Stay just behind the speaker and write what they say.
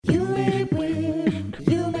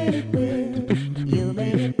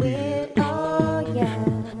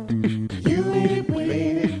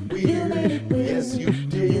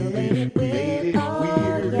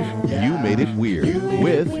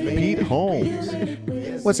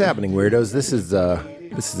What's happening, weirdos? This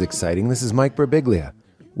is exciting. This is Mike Birbiglia.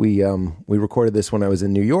 We recorded this when I was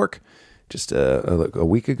in New York just a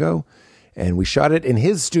week ago, and we shot it in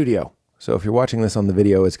his studio. So if you're watching this on the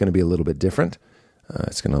video, it's going to be a little bit different.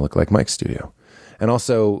 It's going to look like Mike's studio. And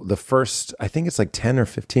also the first, I think it's like 10 or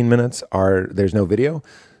 15 minutes there's no video.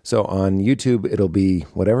 So on YouTube, it'll be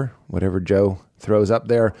whatever Joe throws up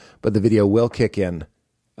there, but the video will kick in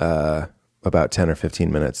about 10 or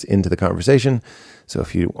 15 minutes into the conversation. So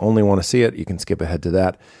if you only want to see it, you can skip ahead to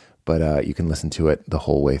that, but you can listen to it the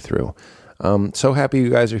whole way through. So happy you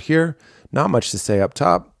guys are here. Not much to say up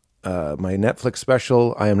top. My Netflix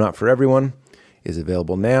special, I Am Not For Everyone, is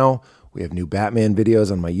available now. We have new Batman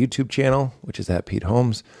videos on my YouTube channel, which is at Pete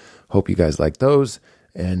Holmes. Hope you guys like those.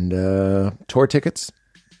 And tour tickets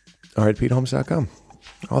are at PeteHolmes.com.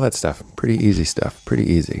 All that stuff. Pretty easy stuff. Pretty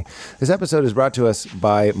easy. This episode is brought to us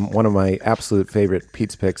by one of my absolute favorite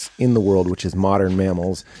Pete's picks in the world, which is Modern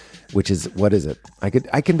Mammals, which is, what is it? I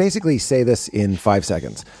can basically say this in 5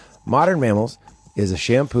 seconds. Modern Mammals is a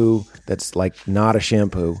shampoo that's like not a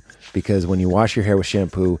shampoo, because when you wash your hair with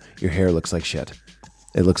shampoo, your hair looks like shit.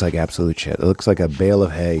 It looks like absolute shit. It looks like a bale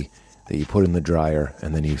of hay that you put in the dryer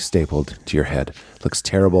and then you stapled to your head. It looks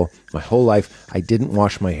terrible. My whole life, I didn't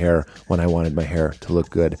wash my hair when I wanted my hair to look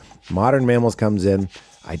good. Modern Mammals comes in.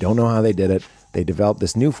 I don't know how they did it. They developed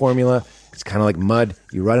this new formula. It's kind of like mud.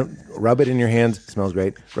 You rub it in your hands. It smells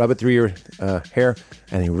great. Rub it through your hair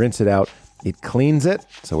and you rinse it out. It cleans it.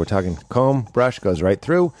 So we're talking comb, brush, goes right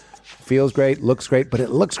through. Feels great, looks great, but it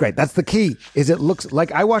looks great. That's the key, is it looks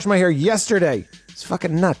like I washed my hair yesterday. It's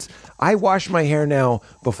fucking nuts. I wash my hair now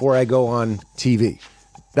before I go on TV.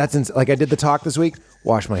 Like I did the talk this week,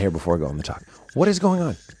 wash my hair before I go on the talk. What is going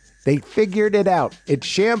on? They figured it out. It's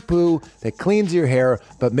shampoo that cleans your hair,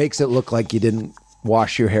 but makes it look like you didn't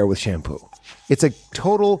wash your hair with shampoo. It's a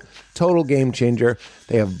total game changer.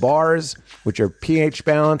 They have bars, which are pH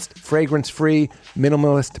balanced, fragrance free,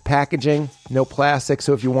 minimalist packaging, no plastic.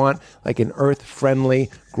 So if you want like an earth friendly,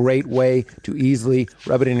 great way to easily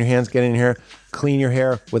rub it in your hands, get in your hair, clean your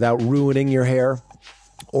hair without ruining your hair.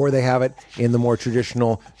 Or they have it in the more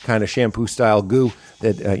traditional kind of shampoo style goo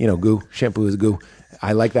that, goo, shampoo is goo.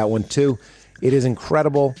 I like that one too. It is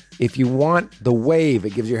incredible. If you want the wave,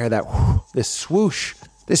 it gives your hair that this swoosh.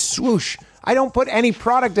 I don't put any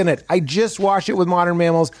product in it. I just wash it with Modern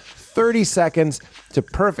Mammals. 30 seconds to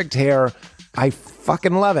perfect hair. I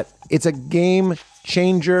fucking love it. It's a game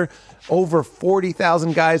changer. Over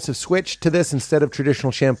 40,000 guys have switched to this instead of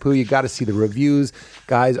traditional shampoo. You got to see the reviews.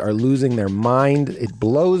 Guys are losing their mind. It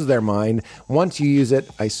blows their mind. Once you use it,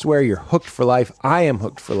 I swear you're hooked for life. I am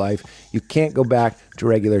hooked for life. You can't go back to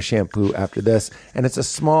regular shampoo after this. And it's a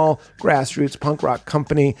small grassroots punk rock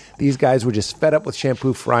company. These guys were just fed up with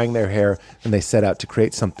shampoo frying their hair, and they set out to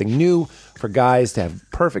create something new for guys to have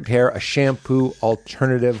perfect hair, a shampoo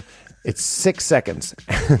alternative. It's 6 seconds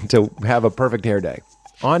to have a perfect hair day.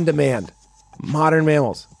 On demand. Modern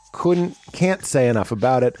Mammals. Can't say enough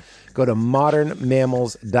about it. Go to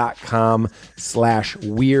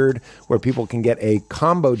modernmammals.com/weird, where people can get a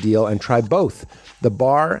combo deal and try both the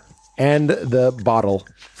bar and the bottle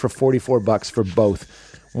for $44 for both.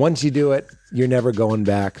 Once you do it, you're never going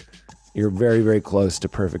back. You're very, very close to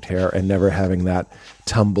perfect hair and never having that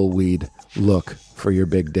tumbleweed look for your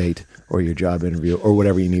big date or your job interview or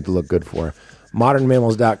whatever you need to look good for.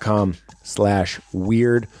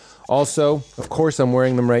 modernmammals.com/weird. Also, of course, I'm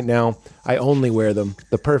wearing them right now. I only wear them.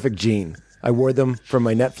 The Perfect Jean. I wore them for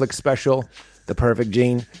my Netflix special, The Perfect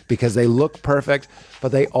Jean, because they look perfect,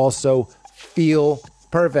 but they also feel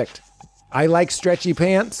perfect. I like stretchy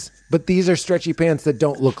pants, but these are stretchy pants that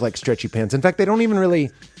don't look like stretchy pants. In fact, they don't even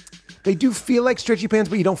really... They do feel like stretchy pants,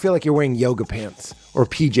 but you don't feel like you're wearing yoga pants or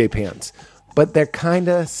PJ pants. But they're kind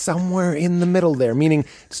of somewhere in the middle there, meaning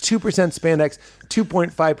it's 2% spandex,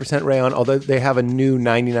 2.5% rayon, although they have a new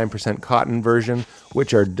 99% cotton version,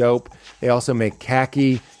 which are dope. They also make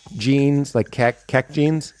khaki jeans, like khaki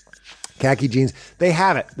jeans. They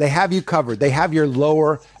have it. They have you covered. They have your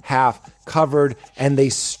lower half covered, and they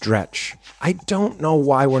stretch. I don't know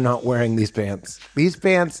why we're not wearing these pants. These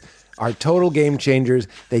pants are total game changers.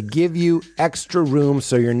 They give you extra room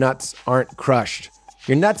so your nuts aren't crushed.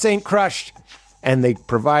 Your nuts ain't crushed. And they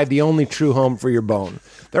provide the only true home for your bone.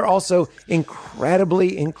 They're also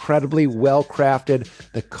incredibly well crafted.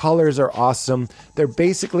 The colors are awesome. They're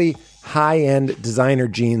basically high-end designer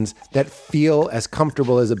jeans that feel as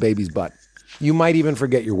comfortable as a baby's butt. You might even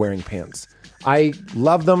forget you're wearing pants. I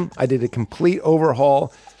love them. I did a complete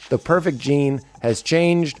overhaul. The Perfect Jean has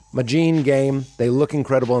changed my jean game. They look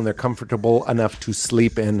incredible and they're comfortable enough to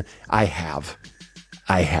sleep in. I have.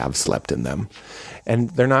 I have slept in them. And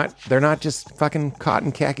they're not just fucking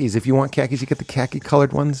cotton khakis. If you want khakis, you get the khaki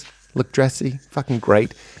colored ones. Look dressy, fucking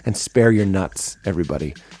great. And spare your nuts,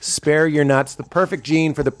 everybody. Spare your nuts. The perfect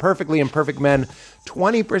jean for the perfectly imperfect men.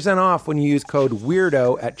 20% off when you use code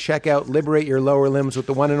WEIRDO at checkout. Liberate your lower limbs with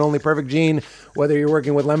the one and only perfect jean. Whether you're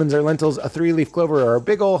working with lemons or lentils, a 3-leaf clover, or a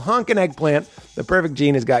big old honkin' eggplant, the perfect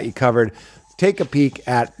jean has got you covered. Take a peek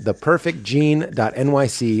at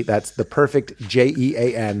theperfectjean.nyc. That's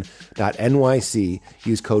theperfectjean.nyc.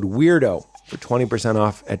 Use code WEIRDO for 20%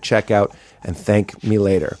 off at checkout, and thank me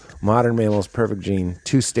later. Modern Mammal's Perfect Jean,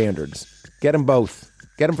 2 standards. Get them both.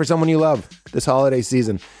 Get them for someone you love this holiday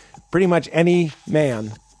season. Pretty much any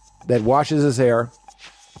man that washes his hair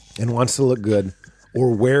and wants to look good,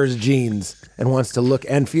 or wears jeans and wants to look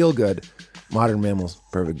and feel good, Modern Mammal's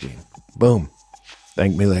Perfect Jean. Boom.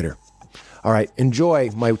 Thank me later. All right,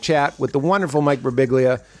 enjoy my chat with the wonderful Mike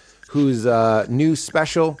Birbiglia, whose new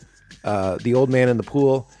special, The Old Man in the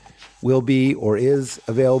Pool, will be or is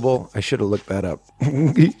available. I should have looked that up.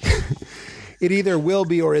 It either will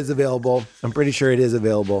be or is available. I'm pretty sure it is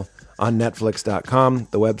available on Netflix.com,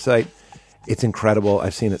 the website. It's incredible.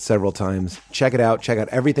 I've seen it several times. Check it out. Check out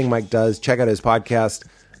everything Mike does. Check out his podcast,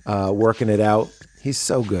 Working It Out. He's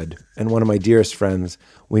so good. And one of my dearest friends.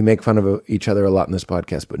 We make fun of each other a lot in this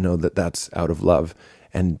podcast, but know that that's out of love.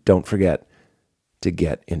 And don't forget to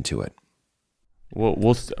get into it.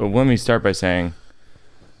 Well, let me start by saying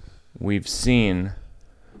we had a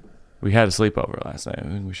sleepover last night. I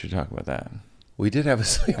think we should talk about that. We did have a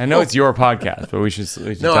sleepover. I know it's your podcast, but we should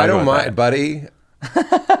no, talk I don't about mind, that. buddy.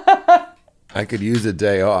 I could use a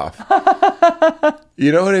day off.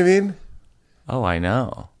 You know what I mean? Oh, I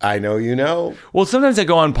know. I know you know. Well, sometimes I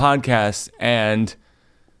go on podcasts and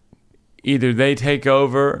either they take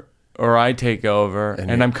over or I take over,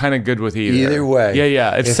 and I'm kind of good with either. Either way.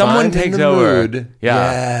 Yeah. If someone I'm takes in the over, mood,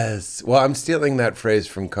 yes. Well, I'm stealing that phrase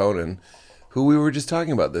from Conan, who we were just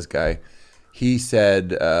talking about. This guy, he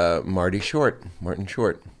said, Martin Short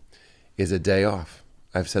is a day off.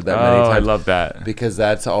 I've said that many times. I love that. Because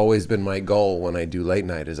that's always been my goal when I do late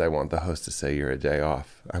night, is I want the host to say you're a day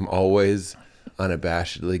off. I'm always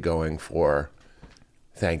unabashedly going for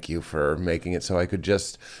thank you for making it so I could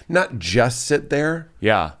not just sit there.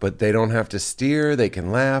 Yeah. But they don't have to steer. They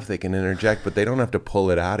can laugh. They can interject, but they don't have to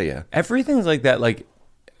pull it out of you. Everything's like that. Like,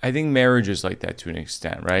 I think marriage is like that to an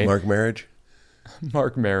extent, right? Mark marriage?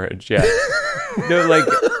 Mark marriage, yeah. No, like,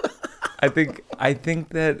 I think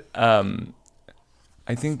that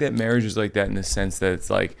marriage is like that in the sense that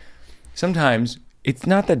it's like, sometimes it's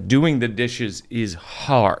not that doing the dishes is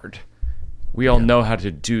hard. We all know how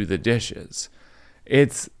to do the dishes.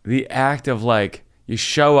 It's the act of like, you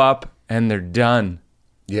show up and they're done.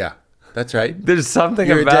 Yeah, that's right. There's something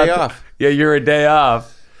you're about a day off. Yeah, you're a day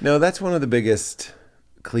off. No, that's one of the biggest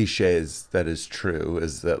cliches that is true,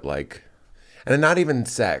 is that like, and not even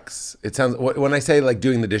sex. It sounds, when I say like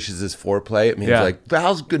doing the dishes is foreplay, it means like,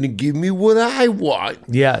 Val's going to give me what I want.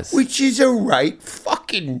 Yes. Which is a right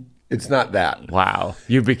fucking, it's not that. Wow.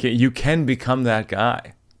 You can become that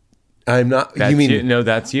guy. I'm not. That's you mean you? No,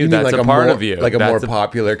 that's you. mean That's like a part more, of you. Like that's a more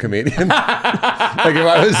popular comedian. Like if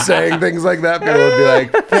I was saying things like that, people would be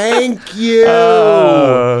like, "Thank you."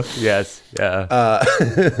 Yes. Yeah.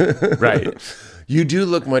 Right. You do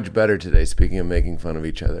look much better today. Speaking of making fun of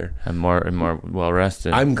each other, I'm more well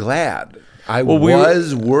rested. I'm glad. I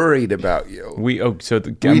was worried about you. We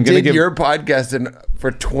did your podcast for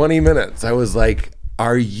 20 minutes. I was like,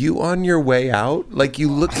 "Are you on your way out? Like you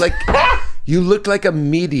look like." You looked like a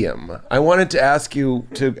medium. I wanted to ask you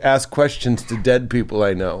to ask questions to dead people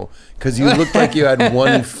I know, because you looked like you had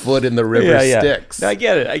one foot in the river Styx. No, I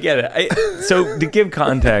get it. So to give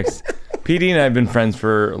context, PD and I have been friends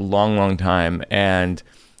for a long, long time, and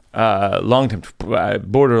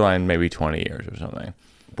borderline maybe 20 years or something.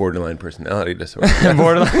 Borderline personality disorder.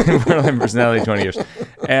 borderline personality 20 years.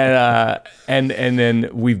 And then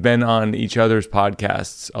we've been on each other's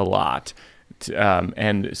podcasts a lot.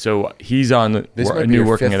 And so he's on new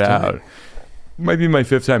Working It Out. Might be my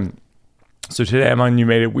 5th time. So today I'm on You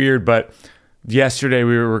Made It Weird, but yesterday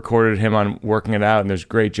we recorded him on Working It Out, and there's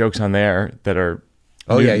great jokes on there that are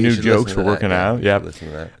new jokes for Working Out. Yeah.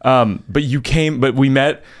 Listen to that. But we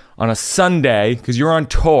met on a Sunday because you're on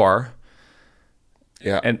tour.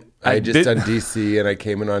 Yeah. And I just done DC and I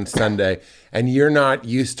came in on Sunday, and you're not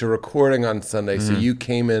used to recording on Sunday. So you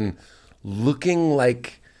came in looking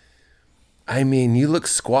like, you look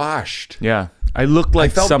squashed. Yeah. I looked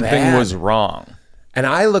like something bad. was wrong. And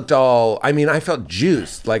I looked I felt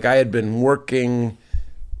juiced. Like I had been working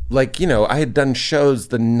like, you know, I had done shows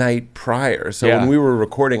the night prior. So when we were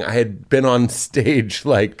recording, I had been on stage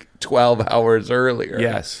like 12 hours earlier.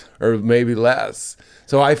 Yes. Or maybe less.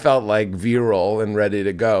 So I felt like virile and ready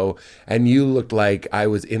to go. And you looked like I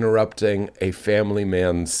was interrupting a family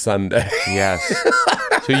man's Sunday. Yes.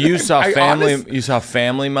 So you saw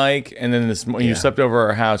Family Mike, and then you slept over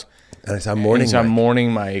our house. And I saw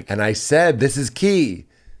Morning Mike. And I said, this is key.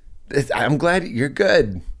 I'm glad you're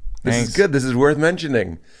good. This is good. This is worth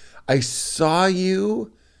mentioning. I saw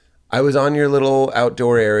you. I was on your little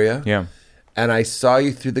outdoor area. Yeah. And I saw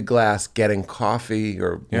you through the glass getting coffee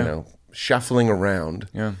or, you know, shuffling around.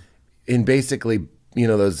 Yeah. In basically, you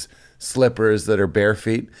know, those slippers that are bare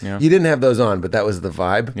feet. Yeah. You didn't have those on, but that was the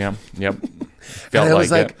vibe. Yeah. Yep. And I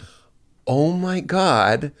was like, oh my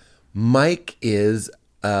God, Mike is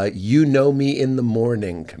you know me in the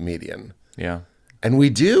morning comedian. Yeah. And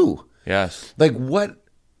we do. Yes. Like, what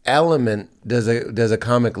element does a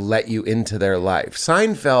comic let you into their life?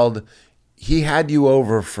 Seinfeld, he had you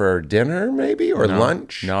over for dinner maybe or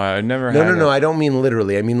lunch? No, I never had No, I don't mean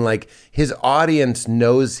literally. I mean like his audience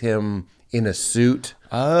knows him in a suit.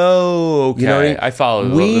 Oh, okay. You know what I mean? I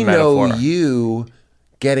follow We the metaphor. know you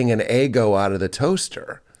getting an Eggo out of the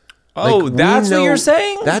toaster. Oh, Like, that's what you're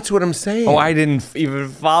saying? That's what I'm saying. Oh, I didn't even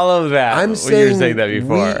follow that. I'm when saying you were saying that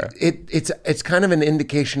before. It's kind of an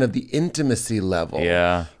indication of the intimacy level.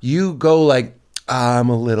 Yeah. You go like, I'm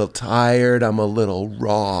a little tired. I'm a little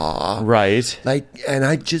raw. Right. Like, and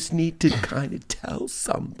I just need to kind of tell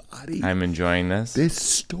somebody I'm enjoying this. this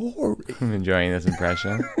story. I'm enjoying this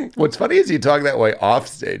impression. What's funny is you talk that way off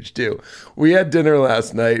stage too. We had dinner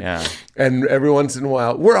last night, and every once in a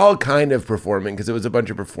while, we're all kind of performing because it was a bunch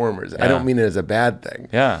of performers. I don't mean it as a bad thing.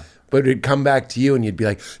 Yeah. But it'd come back to you and you'd be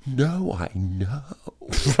like, no, I know.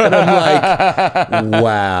 And I'm like,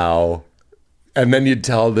 wow. And then you'd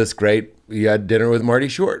tell this great, you had dinner with Marty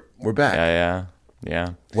Short. We're back.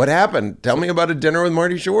 Yeah. What happened? Tell me about a dinner with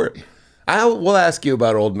Marty Short. We'll ask you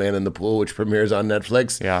about Old Man in the Pool, which premieres on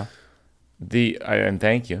Netflix. Yeah. And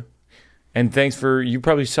thank you. And thanks for, you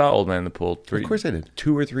probably saw Old Man in the Pool. Of course I did.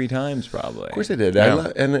 2 or 3 times probably. Of course I did.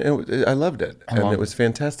 Yeah. I loved it. And it was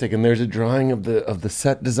fantastic. And there's a drawing of the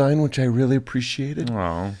set design, which I really appreciated.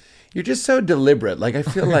 Oh. You're just so deliberate. Like, I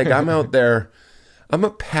feel like I'm out there. I'm a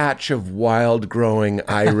patch of wild growing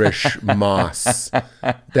Irish moss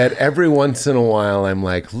that every once in a while I'm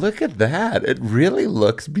like, look at that. It really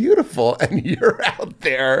looks beautiful. And you're out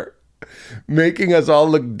there making us all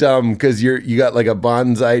look dumb because you got like a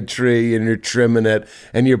bonsai tree and you're trimming it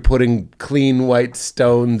and you're putting clean white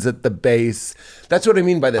stones at the base. That's what I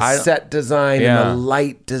mean by the set design and the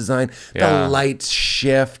light design. The lights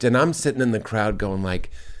shift. And I'm sitting in the crowd going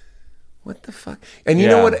like, what the fuck? And you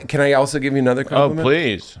know what? Can I also give you another compliment? Oh,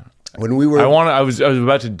 please. When we were, I was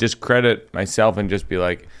about to discredit myself and just be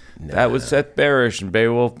like, that was Seth Barish and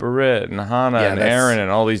Beowulf Barrett and Hannah and Aaron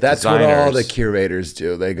and all these designers. That's what all the curators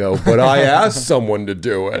do. They go, but I asked someone to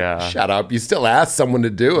do it. Yeah. Shut up. You still asked someone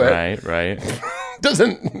to do it. Right.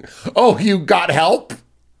 You got help?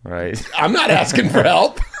 Right. I'm not asking for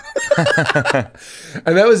help.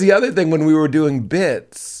 And that was the other thing when we were doing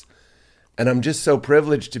bits. And I'm just so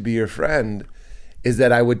privileged to be your friend, is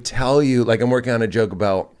that I would tell you, like I'm working on a joke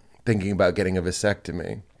about thinking about getting a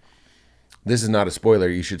vasectomy. This is not a spoiler.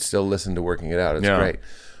 You should still listen to Working It Out. It's great.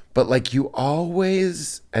 But like you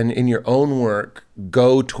always, and in your own work,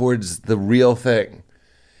 go towards the real thing.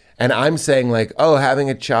 And I'm saying like, oh, having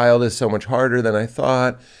a child is so much harder than I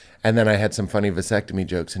thought. And then I had some funny vasectomy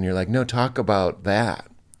jokes. And you're like, no, talk about that.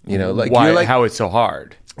 You know, like why, you're like, how it's so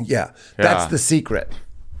hard. Yeah, that's the secret.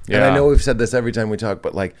 Yeah. And I know we've said this every time we talk,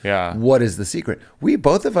 but like, what is the secret?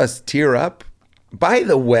 Both of us tear up. By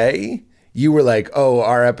the way, you were like, oh,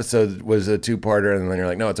 our episode was a 2-parter. And then you're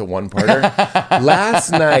like, no, it's a 1-parter.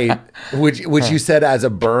 Last night, which you said as a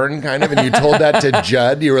burn kind of, and you told that to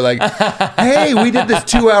Judd, you were like, hey, we did this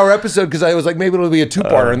 2-hour episode because I was like, maybe it'll be a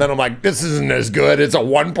 2-parter. And then I'm like, this isn't as good. It's a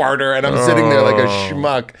 1-parter. And I'm sitting there like a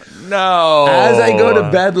schmuck. No. As I go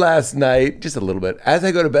to bed last night, just a little bit, as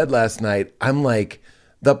I go to bed last night, I'm like,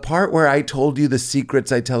 the part where I told you the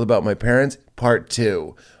secrets I tell about my parents, part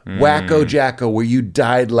 2. Wacko Jacko, where you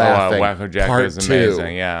died laughing. Wacko Jacko is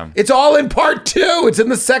amazing, yeah. It's all in part 2. It's in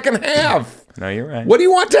the second half. No, you're right. What do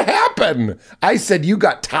you want to happen? I said you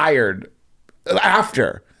got tired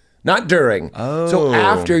after, not during. Oh. So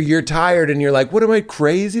after you're tired and you're like, what am I,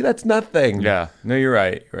 crazy? That's nothing. Yeah. No, you're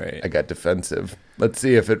right. I got defensive. Let's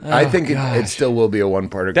see if it, I think it still will be a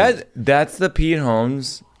 1-parter. That's the Pete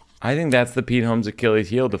Holmes. I think that's the Pete Holmes Achilles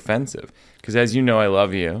heel defensive. Because as you know, I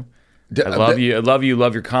love you. I love you. I love you.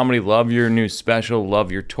 Love your comedy. Love your new special.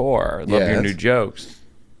 Love your tour. Love your new jokes.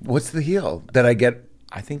 What's the heel? That I get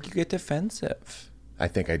I think you get defensive. I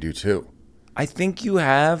think I do too. I think you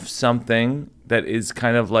have something that is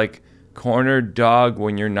kind of like cornered dog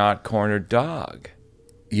when you're not cornered dog.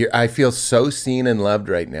 I feel so seen and loved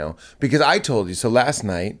right now because I told you. So last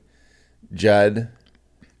night, Judd,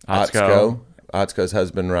 Otsko's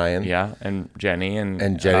husband, Ryan. Yeah, and Jenny.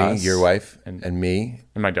 And Jenny, us, your wife, and me.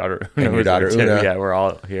 And my daughter. And your daughter, Una. Yeah, we're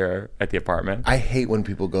all here at the apartment. I hate when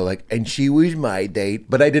people go like, and she was my date.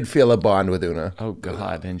 But I did feel a bond with Una. Oh,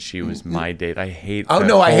 God. And she was my date. I hate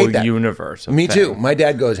I hate that. universe. Me too. My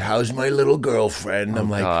dad goes, how's my little girlfriend? I'm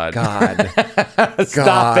like, God.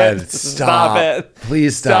 Stop it. Stop it.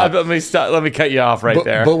 Please stop. Let me cut you off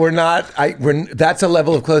there. But we're not. That's a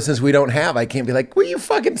level of closeness we don't have. I can't be like, will you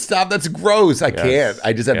fucking stop? That's gross. I can't.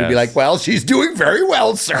 I just have to be like, well, she's doing very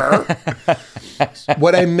well, sir.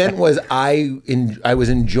 What I meant was I was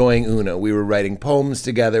enjoying Una. We were writing poems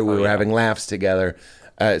together. We were having laughs together.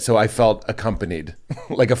 So I felt accompanied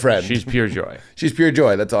like a friend. She's pure joy. She's pure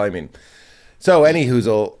joy. That's all I mean. So any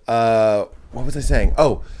hoozle, what was I saying?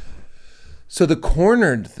 Oh, so the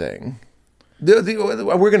cornered thing. We're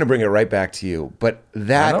going to bring it right back to you, but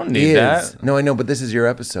that I don't need that. No, I know, but this is your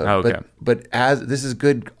episode. Oh, okay. But as this is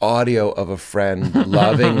good audio of a friend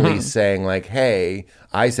lovingly saying like, "Hey,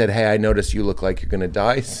 I said, hey, I noticed you look like you're going to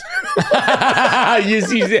die."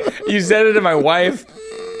 You said it to my wife,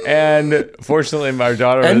 and fortunately, my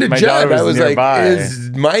daughter. And to Judd, I was nearby. like,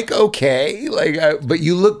 "Is Mike okay?" But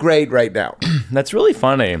you look great right now. That's really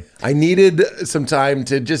funny. I needed some time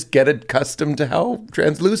to just get accustomed to how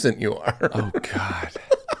translucent you are. Oh, God.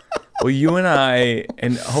 Well, you and I,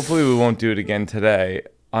 and hopefully we won't do it again today,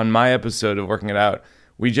 on my episode of Working It Out,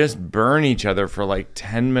 we just burn each other for like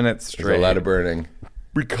 10 minutes straight. There's a lot of burning.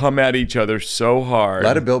 We come at each other so hard. A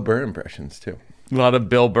lot of Bill Burr impressions, too. A lot of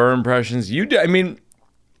Bill Burr impressions. You do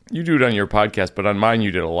it on your podcast, but on mine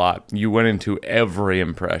you did a lot. You went into every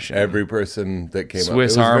impression. Every person that came up.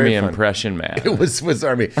 Swiss Army impression man. It was Swiss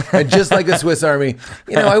Army. And just like the Swiss Army,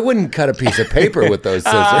 I wouldn't cut a piece of paper with those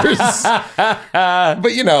scissors. But,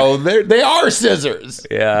 they are scissors.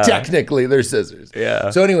 Yeah. Technically, they're scissors. Yeah.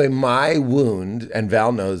 So anyway, my wound, and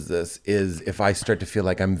Val knows this, is if I start to feel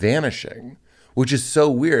like I'm vanishing, which is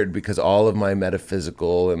so weird because all of my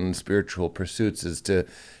metaphysical and spiritual pursuits is to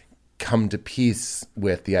come to peace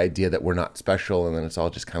with the idea that we're not special, and then it's all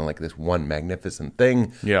just kind of like this one magnificent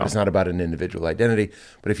thing. Yeah. It's not about an individual identity.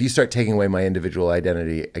 But if you start taking away my individual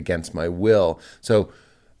identity against my will, so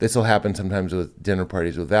this will happen sometimes with dinner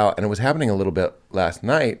parties with Val, and it was happening a little bit last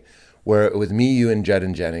night where it was me, you, and Judd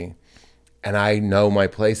and Jenny, and I know my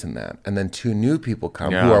place in that. And then two new people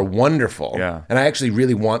come who are wonderful, and I actually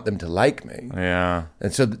really want them to like me. Yeah.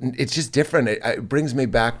 And so it's just different. It brings me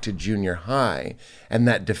back to junior high and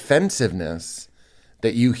that defensiveness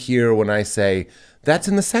that you hear when I say, that's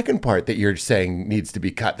in the second part that you're saying needs to be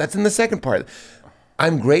cut. That's in the second part.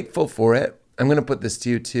 I'm grateful for it. I'm going to put this to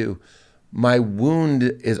you too. My wound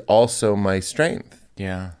is also my strength.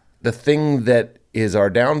 Yeah. The thing that is our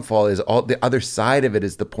downfall is all the other side of it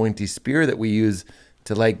is the pointy spear that we use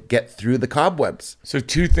to get through the cobwebs. So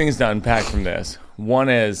two things to unpack from this. One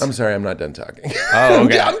is... I'm sorry, I'm not done talking. Oh,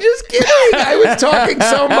 okay. I'm just kidding. I was talking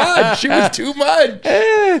so much. It was too much.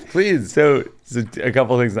 Please. So a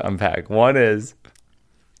couple things to unpack. One is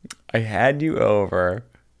I had you over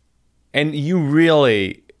and you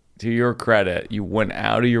really, to your credit, you went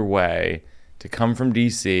out of your way to come from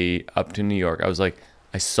DC up to New York. I was like,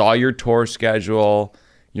 I saw your tour schedule.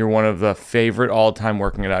 You're one of the favorite all-time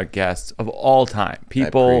Working It Out guests of all time.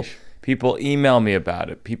 People email me about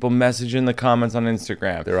it. People message in the comments on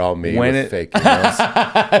Instagram. They're all me with fake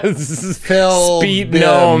emails. Phil Speed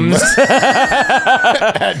Gnomes.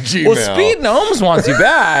 At Gmail. Well, Speed Gnomes wants you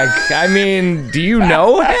back. I mean, do you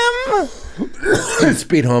know him?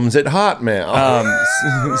 Speed Homes at Hotmail.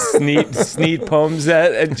 Sneet Poems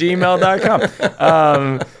at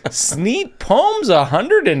gmail.com. Sneet Poems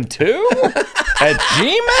 102 at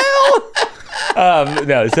Gmail?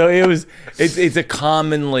 No, so it's a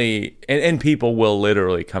commonly, and people will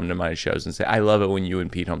literally come to my shows and say, I love it when you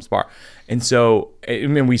and Pete Holmes spar. And so, I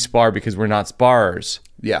mean, we spar because we're not sparrers.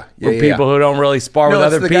 Yeah. We're people who don't really spar with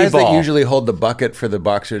other people. Guys that usually hold the bucket for the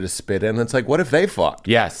boxer to spit in. It's like, what if they fought?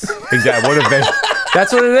 Yes, exactly. What if they?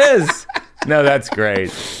 That's what it is. No, that's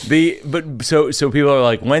great. So people are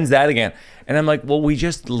like, when's that again? And I'm like, well, we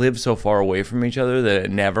just live so far away from each other that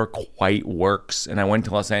it never quite works. And I went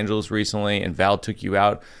to Los Angeles recently, and Val took you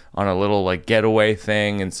out on a little like getaway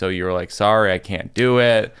thing, and so you were like, sorry, I can't do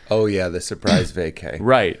it. Oh yeah, the surprise vacay.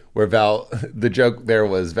 Right. Where Val, the joke there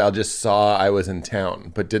was Val just saw I was in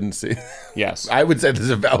town, but didn't see. Yes. I would say this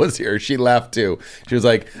if Val was here. She laughed too. She was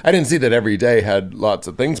like, I didn't see that every day had lots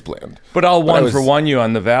of things planned. But I'll for one you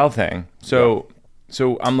on the Val thing. So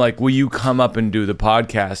I'm like, will you come up and do the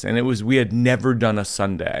podcast? And we had never done a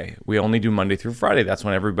Sunday. We only do Monday through Friday. That's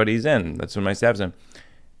when everybody's in. That's when my staff's in.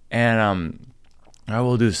 And I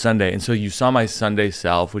will do Sunday. And so you saw my Sunday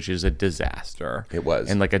self, which is a disaster. It was.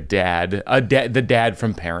 And like the dad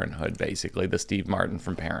from Parenthood, basically, the Steve Martin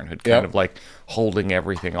from Parenthood, kind of like holding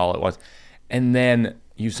everything all at once. And then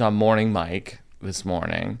you saw Morning Mike this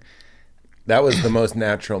morning. That was the most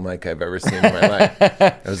natural Mike I've ever seen in my life.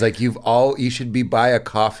 I was like, you should be by a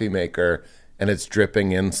coffee maker and it's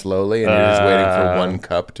dripping in slowly and you're just waiting for one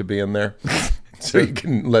cup to be in there so you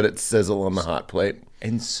can let it sizzle on the hot plate.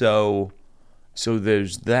 And so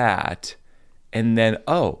there's that. And then,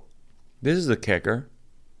 this is the kicker.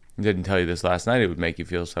 I didn't tell you this last night. It would make you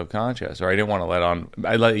feel self-conscious. Or I didn't want to let on.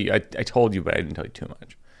 I told you, but I didn't tell you too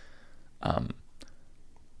much.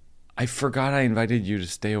 I forgot I invited you to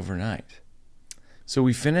stay overnight. So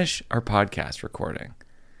we finish our podcast recording.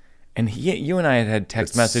 And you and I had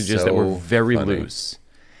text messages that were very loose.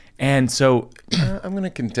 And so I'm going to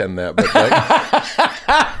contend that, but like,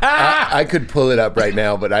 I could pull it up right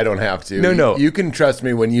now, but I don't have to. No. You can trust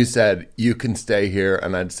me when you said you can stay here,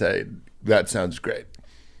 and I'd say that sounds great.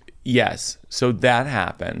 Yes. So that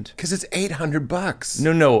happened. Because it's $800.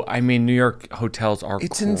 No. I mean, New York hotels are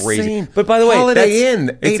it's crazy. Insane. But by the way, Holiday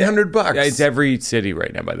Inn, $800. It's every city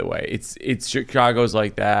right now. By the way, it's Chicago's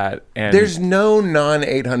like that, and there's no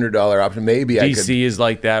non-$800 option. Maybe DC is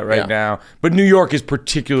like that right now, but New York is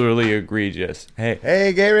particularly egregious.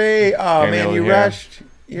 Hey, Gary. Oh man, you rushed.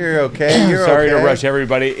 You're okay. You're sorry okay. to rush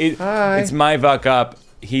everybody. Hi. It's my buck up.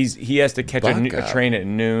 He has to catch a train at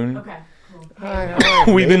noon. Okay. Hi.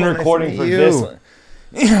 We've been recording for this.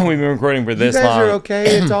 We've been recording for this long. You guys are okay.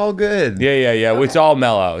 It's all good. Yeah. Okay. It's all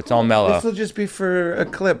mellow. This will just be for a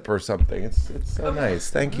clip or something. It's so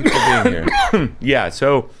nice. Thank you for being here. Yeah.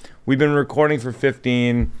 So we've been recording for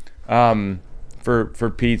 15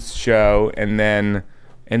 for Pete's show, and then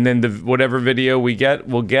the whatever video we get,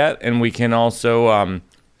 we'll get, and we can also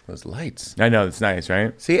those lights. I know, it's nice,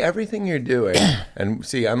 right? See, everything you're doing, and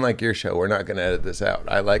see, unlike your show, we're not going to edit this out.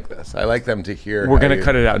 I like this. I like them to hear. We're going to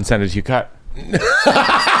cut it out and send it to you cut.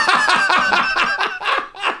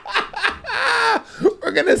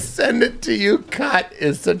 We're going to send it to you cut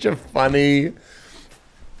is such a funny.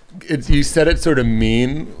 You said it sort of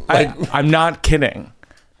mean. Like, I'm not kidding.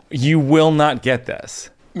 You will not get this.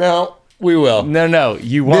 No. We will. No,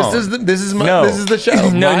 you won't. This is the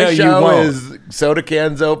show. My show you won't. is soda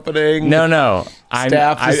cans opening. No.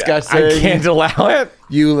 Staff discussing. I can't allow it.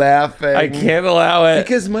 You laughing. I can't allow it.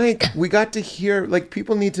 Because, Mike, we got to hear, like,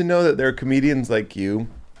 people need to know that there are comedians like you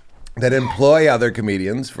that employ other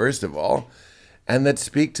comedians, first of all, and that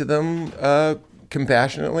speak to them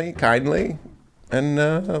compassionately, kindly, and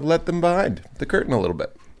let them behind the curtain a little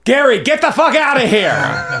bit. Gary, get the fuck out of here.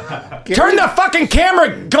 Turn the fucking camera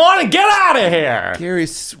on and get out of here.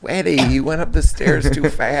 Gary's sweaty. He went up the stairs too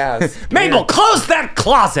fast. Mabel, close that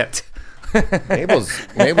closet. Mabel's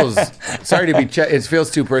sorry to be it feels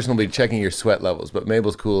too personal to be checking your sweat levels, but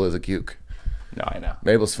Mabel's cool as a cuke. No, I know.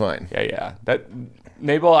 Mabel's fine. Yeah. That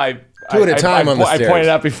Mabel, Two at a time on the stairs. I pointed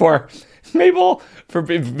out before. Mabel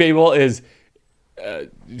is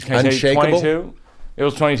unshakable. 22. It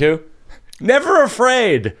was 22. Never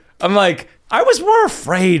afraid. I'm like, I was more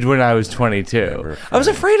afraid when I was 22. I was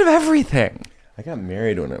afraid of everything. I got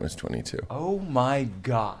married when I was 22. Oh my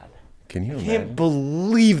God. Can you imagine? I can't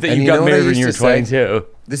believe that you got married when you were 22.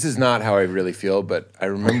 This is not how I really feel, but I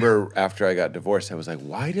remember after I got divorced, I was like,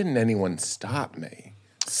 why didn't anyone stop me?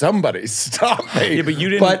 Somebody stop me. Yeah, but you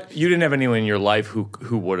didn't have anyone in your life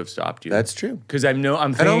who would have stopped you. That's true. Because I'm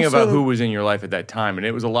thinking about who was in your life at that time, and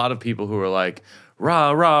it was a lot of people who were like,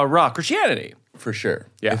 rah, rah, rah, Christianity. For sure.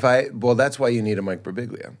 Yeah. That's why you need a Mike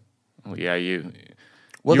Birbiglia. Well, yeah,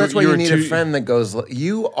 that's why you need a friend that goes,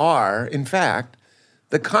 you are, in fact,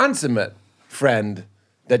 the consummate friend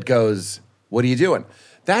that goes, what are you doing?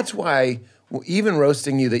 That's why even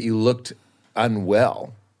roasting you that you looked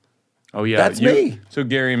unwell. Oh, yeah. That's me. So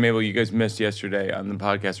Gary and Mabel, you guys missed yesterday on the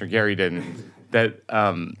podcast, or Gary didn't. That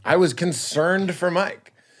I was concerned for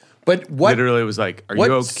Mike. But what literally was like, "Are what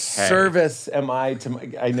you okay?" service am I to my?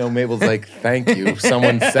 I know Mabel's like, "Thank you."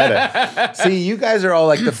 Someone said it. See, you guys are all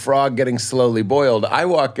like the frog getting slowly boiled. I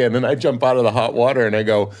walk in and I jump out of the hot water and I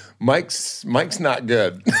go, "Mike's not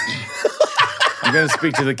good." I'm going to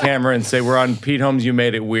speak to the camera and say we're on Pete Holmes. You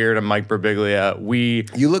Made It Weird. I'm Mike Birbiglia.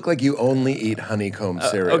 You look like you only eat honeycomb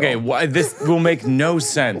cereal. Okay, this will make no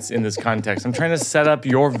sense in this context. I'm trying to set up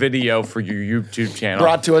your video for your YouTube channel.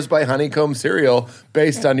 Brought to us by honeycomb cereal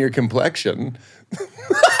based on your complexion.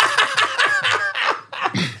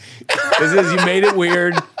 This is You Made It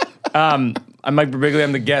Weird. I'm Mike Birbiglia.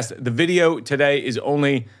 I'm the guest. The video today is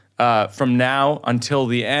only from now until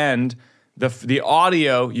the end. The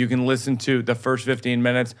audio, you can listen to the first 15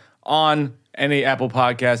 minutes on any Apple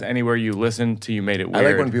podcast, anywhere you listen to You Made It Weird. I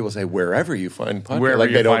like when people say wherever you find podcasts. Wherever like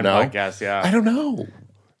you they don't find know. podcasts, yeah. I don't know.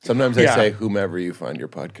 Sometimes I say whomever you find your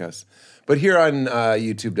podcasts. But here on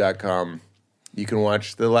YouTube.com, you can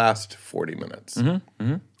watch the last 40 minutes,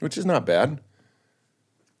 which is not bad.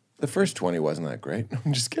 The first 20 wasn't that great.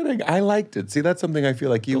 I'm just kidding. I liked it. See, that's something I feel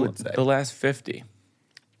like you would say. The last 50.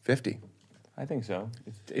 50. I think so.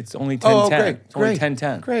 It's only 10-10. Oh, great. It's only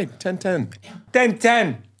 10-10. Great. 10-10.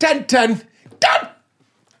 10-10. 10-10. Done.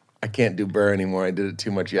 I can't do Burr anymore. I did it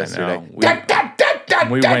too much yesterday.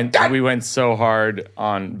 We went so hard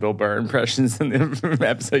on Bill Burr impressions in the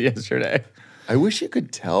episode yesterday. I wish you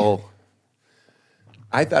could tell.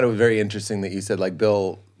 I thought it was very interesting that you said like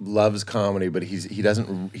Bill loves comedy, but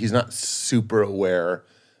he's not super aware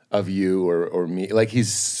of you or me. Like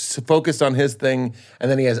he's focused on his thing,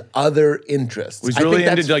 and then he has other interests. He's really I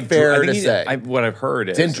think into like fair to say. What I've heard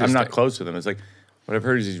is it's I'm not close with him. It's like what I've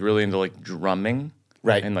heard is he's really into like drumming,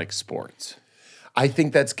 right, and like sports. I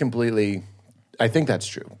think that's true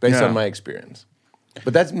based on my experience.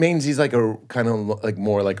 But that means he's like a kind of like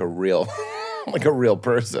more like a real, like a real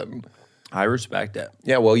person. I respect it.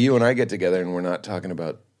 Yeah, well, you and I get together and we're not talking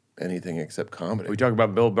about anything except comedy. We talk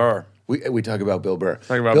about Bill Burr. We talk about Bill Burr.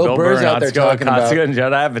 Talk about Bill Burr's Burr out there talking about and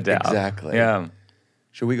Judd Apatow. Exactly. Yeah.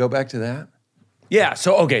 Should we go back to that? Yeah.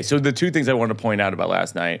 So the two things I want to point out about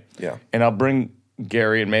last night. Yeah. And I'll bring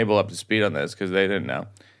Gary and Mabel up to speed on this because they didn't know.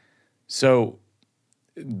 So,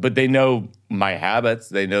 but they know my habits.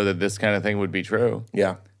 They know that this kind of thing would be true.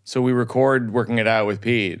 Yeah. So we record Working It Out with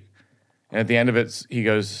Pete. And at the end of it, he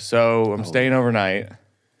goes, "So I'm staying overnight."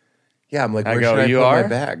 Yeah, I'm like, where should I put my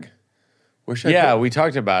bag? Where should I put we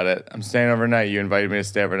talked about it. I'm staying overnight. You invited me to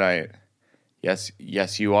stay overnight. Yes,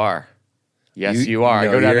 you are. Yes, you are. No,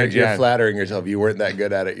 I go down to Jen. You're flattering yourself. You weren't that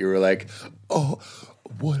good at it. You were like, oh,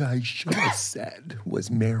 what I should have said was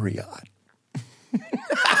Marriott.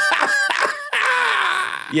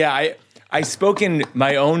 Yeah, I spoke in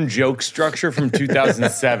my own joke structure from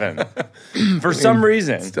 2007 for some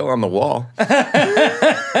reason. Still on the wall.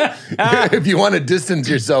 If you want to distance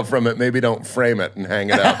yourself from it, maybe don't frame it and hang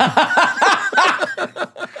it up.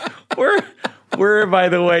 We're by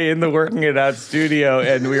the way in the Working It Out studio,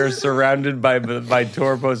 and we are surrounded by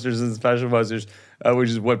tour posters and special posters, which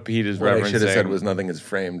is what Pete is referencing. What I should have said was nothing is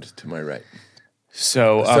framed to my right.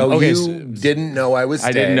 So didn't know I was staying.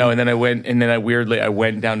 I didn't know, and then I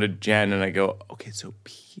went down to Jen, and I go, okay, so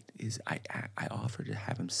Pete I offered to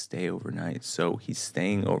have him stay overnight, so he's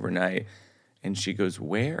staying overnight, and she goes,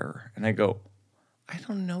 where? And I go, I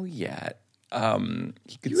don't know yet.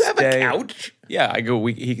 He could have a couch? Yeah, I go,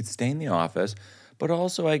 he could stay in the office, but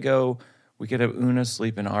also I go, we could have Una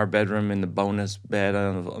sleep in our bedroom in the bonus bed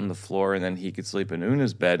on the floor, and then he could sleep in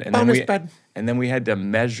Una's bed. And And then we had to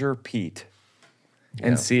measure Pete.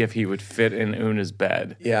 And see if he would fit in Una's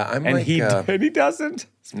bed. Yeah, and he doesn't.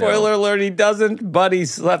 Spoiler alert, he doesn't. But he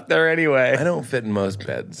slept there anyway. I don't fit in most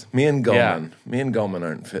beds. Me and Goldman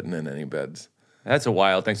aren't fitting in any beds. That's a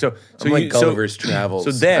wild thing. So I'm like Gulliver's Travels.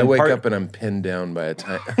 So then I wake up and I'm pinned down by a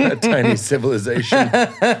tiny civilization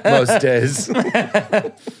most days.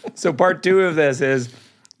 So part two of this is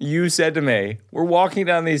you said to me, we're walking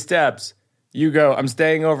down these steps. You go, I'm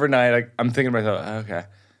staying overnight. I'm thinking to myself, okay,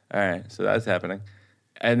 all right, so that's happening.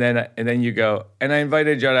 And then you go, and I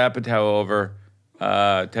invited Judd Apatow over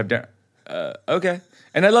to have dinner. Okay.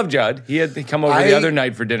 And I love Judd. He had come over the other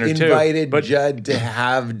night for dinner too. I invited Judd to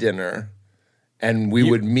have dinner, and we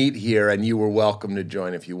would meet here, and you were welcome to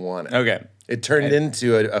join if you wanted. Okay. It turned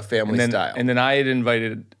into a family style. And then I had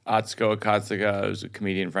invited Atsuko Akatsuka, who's a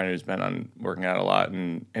comedian friend who's been on Working Out a lot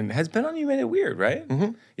and has been on You Made It Weird, right?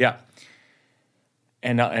 Mm-hmm. Yeah.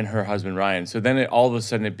 And her husband, Ryan. So then all of a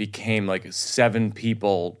sudden it became like 7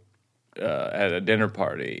 people at a dinner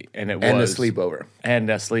party. And a sleepover.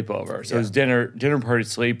 So it was dinner party,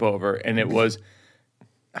 sleepover. And it was,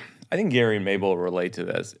 I think Gary and Mabel relate to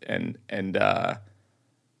this. And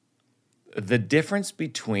the difference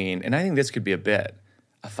between, and I think this could be a bit,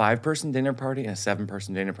 a 5-person dinner party and a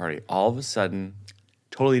 7-person dinner party, all of a sudden,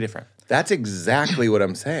 totally different. That's exactly what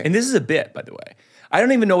I'm saying. And this is a bit, by the way. I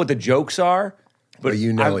don't even know what the jokes are, but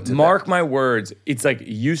you know it's a mark my words. It's like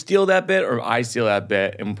you steal that bit or I steal that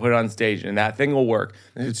bit and put it on stage, and that thing will work.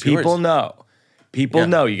 People know. People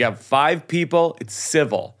know. You got 5 people. It's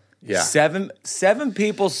civil. Yeah. Seven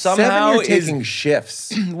people somehow 7, you're taking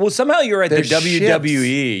shifts. Well, somehow you're at There's the WWE.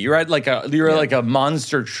 shifts. You're at like a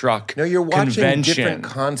monster truck. No, you're watching convention. different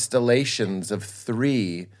constellations of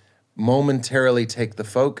 3 momentarily take the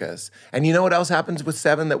focus. And you know what else happens with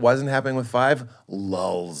 7 that wasn't happening with 5?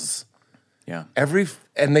 Lulls. Yeah.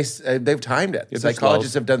 And they've timed it. Yeah,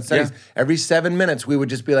 Psychologists have done studies. Yeah. Every 7 minutes, we would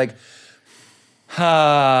just be like,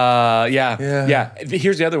 yeah.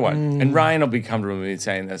 Here's the other one, and Ryan will be comfortable with me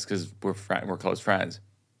saying this because we're close friends.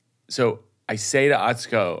 So I say to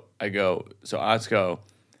Atsuko, I go, so Atsuko,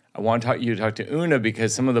 I want you to talk to Una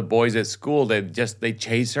because some of the boys at school they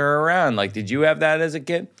chase her around. Like, did you have that as a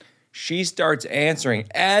kid? She starts answering.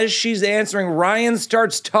 As she's answering, Ryan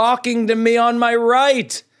starts talking to me on my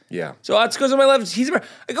right. yeah. So Atsuko's on my left.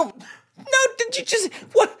 I go, no, did you just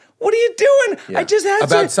what? What are you doing? Yeah. I just had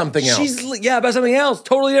about something else. About something else.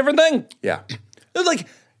 Totally different thing. Yeah. They're like,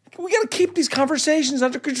 we got to keep these conversations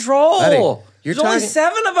under control. Buddy, There's only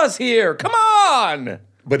 7 of us here. Come on.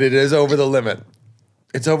 But it is over the limit.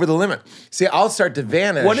 It's over the limit. See, I'll start to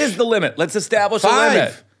vanish. What is the limit? Let's establish 5. a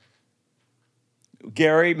limit.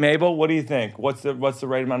 Gary, Mabel, what do you think? What's the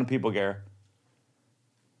right amount of people, Gary?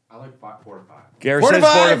 I like 4 to 5. Gary 4 to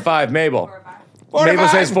says 4 5. to 5. Mabel. 4 to 5. 4 to Mabel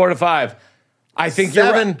 5. says 4 to 5. I think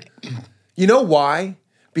 7. you're right. You know why?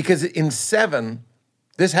 Because in 7,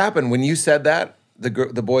 this happened when you said that the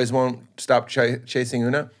boys won't stop chasing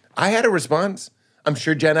Una. I had a response. I'm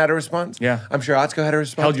sure Jen had a response. Yeah. I'm sure Atsuko had a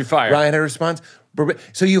response. Held your fire. Ryan had a response.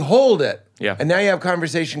 So you hold it. Yeah. And now you have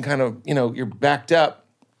conversation kind of, you're backed up,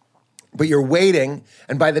 but you're waiting.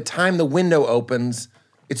 And by the time the window opens,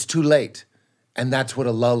 it's too late. And that's what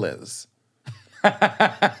a lull is.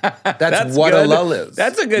 That's what good. a lull is.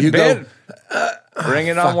 That's a good you bit. Go, Bring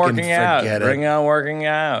it on working out. forget it. Bring it on working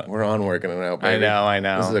out. We're on working it out, baby. I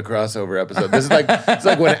know. This is a crossover episode. This is like it's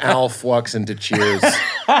like when Alf walks into Cheers.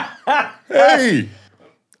 Hey,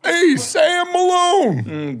 Sam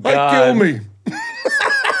Malone, kill me.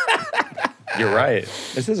 You're right.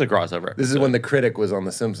 This is a crossover. This is when the critic was on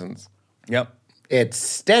The Simpsons. Yep. It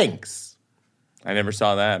stinks. I never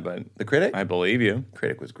saw that, but The critic? I believe you.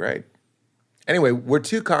 Critic was great. Anyway, we're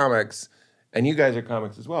 2 comics, and you guys are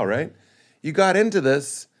comics as well, right? You got into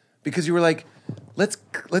this because you were like, let's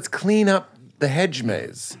clean up the hedge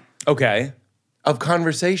maze Okay. of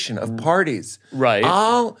conversation, of parties. Right.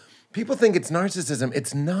 People think it's narcissism.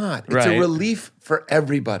 It's not. It's Right. a relief for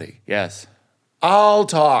everybody. Yes. I'll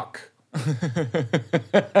talk.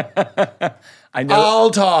 I know. I'll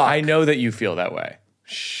talk. I know that you feel that way.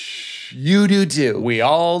 You do too. We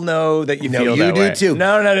all know that you No, feel you that do way. too.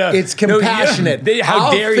 No. It's compassionate. How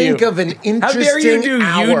I'll dare think you? of an How dare you interesting do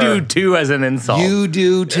hour. you do too as an insult? You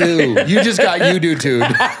do too. You just got you do too.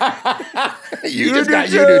 You just do got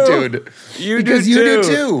too. you do too. You Because do you do too.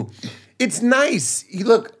 too. It's nice.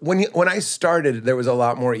 Look, when I started, there was a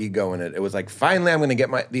lot more ego in it. It was like, finally, I'm going to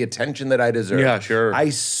get the attention that I deserve. Yeah, sure. I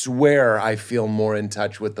swear I feel more in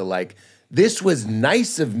touch with this was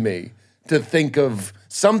nice of me to think of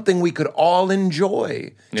something we could all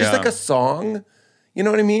enjoy. Just Yeah. like a song. You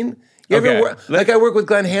know what I mean? You Okay. ever I work with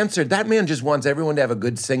Glenn Hansard. That man just wants everyone to have a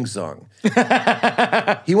good sing-song.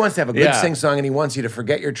 He wants to have a good Yeah. sing-song, and he wants you to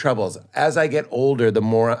forget your troubles. As I get older,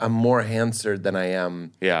 I'm more Hansard than I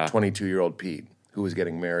am 22-year-old Pete, who was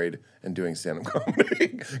getting married and doing stand-up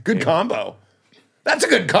comedy. Good combo. That's a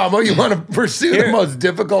good combo. You want to pursue the most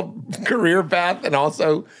difficult career path and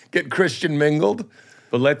also get Christian mingled?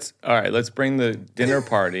 But let's bring the dinner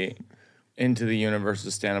party into the universe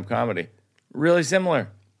of stand-up comedy. Really similar.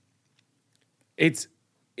 It's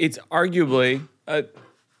arguably,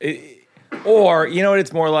 or you know what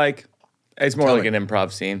it's more like? It's more Tell like me. an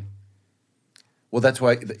improv scene. Well, that's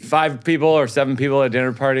why. 5 people or 7 people at a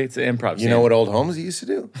dinner party. It's an improv scene. You know what Old Holmes used to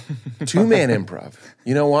do? 2-man improv.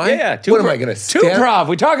 You know why? Yeah. What am I going to stand? 2-prov.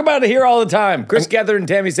 We talk about it here all the time. Chris Gethard and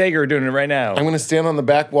Tammy Sager are doing it right now. I'm going to stand on the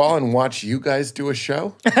back wall and watch you guys do a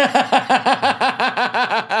show?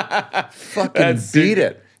 Fucking beat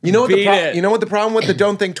it. You know what you know what the problem with the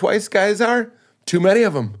Don't Think Twice guys are? Too many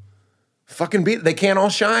of them. Fucking beat it. They can't all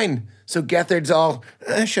shine. So Gethard's all,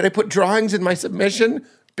 should I put drawings in my submission?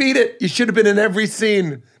 Beat it. You should have been in every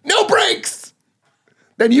scene. No breaks.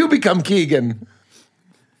 Then you become Keegan.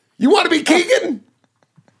 You want to be Keegan?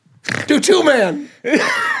 Do 2-man.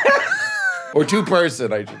 Or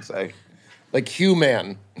 2-person, I should say. Like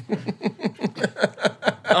human.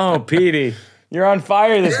 Oh, Petey, you're on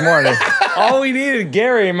fire this morning. All we needed,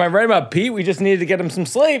 Gary, am I right about Pete? We just needed to get him some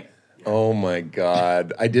sleep. Oh my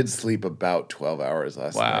God. I did sleep about 12 hours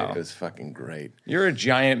last Wow. night. It was fucking great. You're a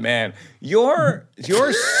giant man. You're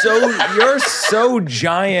so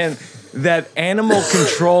giant that animal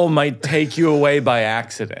control might take you away by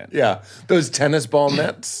accident. Yeah. Those tennis ball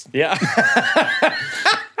nets. Yeah.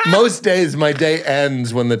 Most days, my day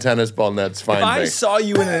ends when the tennis ball nets find If I me. saw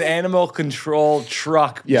you in an animal control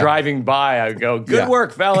truck driving by, I'd go, good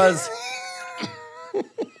work, fellas.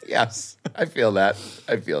 Yes. I feel that.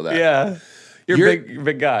 Yeah. You're a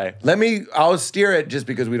big guy. I'll steer it just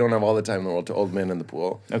because we don't have all the time in the world to Old Man in the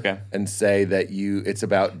Pool. Okay. And say that it's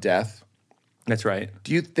about death. That's right.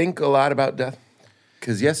 Do you think a lot about death?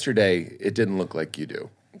 Because yesterday, it didn't look like you do.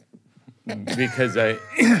 Because I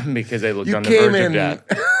looked on the came verge in of death.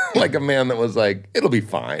 like a man that was like, it'll be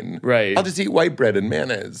fine. Right. I'll just eat white bread and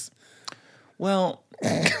mayonnaise. Well,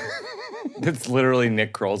 that's literally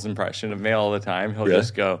Nick Kroll's impression of me all the time. He'll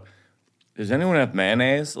just go, does anyone have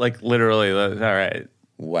mayonnaise? Like literally, all right.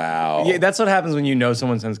 Wow. Yeah, that's what happens when you know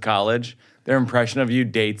someone since college. Their impression of you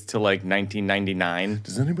dates to like 1999.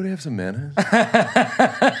 Does anybody have some mayonnaise?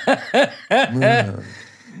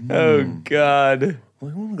 Oh, God.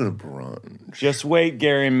 Well, I want to go to brunch. Just wait,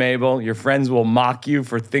 Gary and Mabel. Your friends will mock you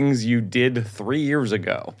for things you did 3 years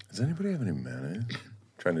ago. Does anybody have any mayonnaise?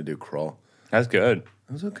 Trying to do crawl. That's good.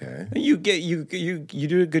 That was okay. You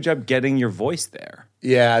do a good job getting your voice there.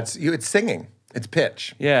 Yeah, it's singing. It's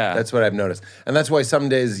pitch. Yeah. That's what I've noticed. And that's why some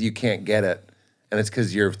days you can't get it. And it's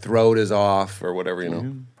because your throat is off or whatever,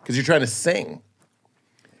 Because you're trying to sing.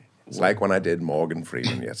 It's like when I did Morgan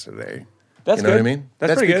Freeman yesterday. That's you know good. what I mean?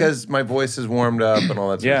 That's pretty because my voice is warmed up and all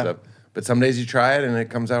that sort of stuff. But some days you try it and it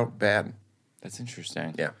comes out bad. That's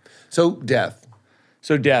interesting. Yeah. So death.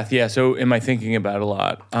 So death, yeah. So am I thinking about it a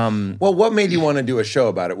lot? Well, what made you want to do a show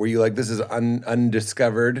about it? Were you like, this is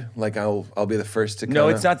undiscovered? Like I'll be the first to. No,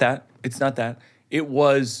 it's not that. It's not that. It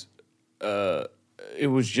was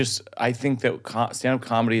just. I think that stand-up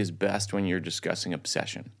comedy is best when you're discussing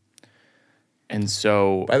obsession. And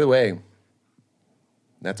so, by the way,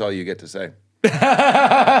 that's all you get to say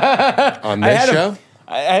on this show.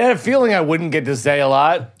 I had a feeling I wouldn't get to say a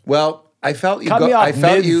lot. Well. I felt you. Cut me off I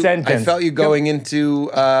felt mid-sentence. you going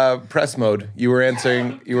into press mode. You were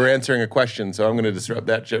answering a question, so I'm going to disrupt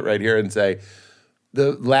that shit right here and say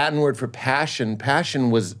the Latin word for passion.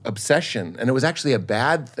 Passion was obsession, and it was actually a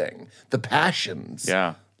bad thing. The passions.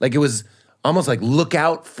 Yeah. Like it was almost like look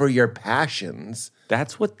out for your passions.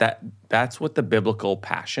 That's what the biblical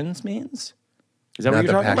passions means. Is that Not what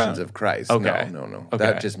you're the talking passions about? of Christ. Okay. No. Okay.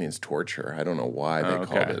 That just means torture. I don't know why they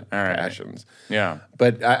called it All right. passions. Yeah.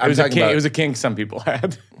 But I'm It was a talking kink. about. It was a kink some people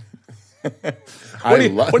had. What are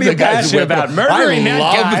you passionate about? Murdering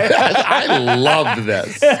that guy. I love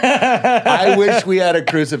this. I wish we had a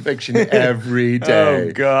crucifixion every day.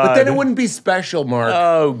 Oh, God. But then it wouldn't be special, Mark.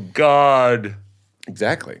 Oh, God.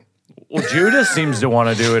 Exactly. Well, Judas seems to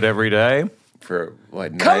want to do it every day. For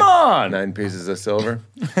what? Come on! 9 pieces of silver.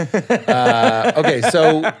 Okay,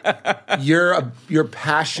 so you're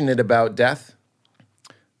passionate about death.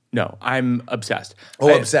 No, I'm obsessed.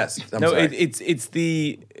 Obsessed. I'm sorry. It's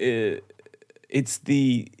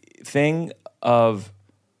the thing of,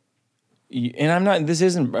 and I'm not. This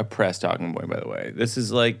isn't a press talking point, by the way. This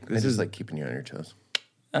is like like keeping you on your toes.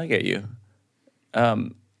 I get you.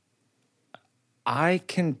 I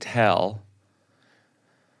can tell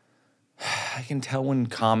when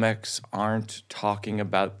comics aren't talking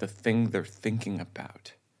about the thing they're thinking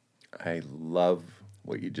about. I love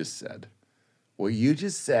what you just said. What you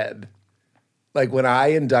just said, like when I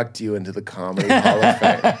induct you into the Comedy Hall of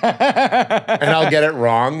Fame, and I'll get it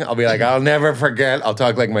wrong. I'll be like, I'll never forget. I'll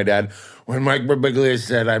talk like my dad. When Mike Birbiglia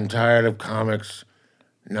said, I'm tired of comics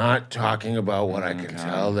not talking about what I can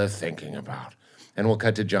tell they're thinking about. And we'll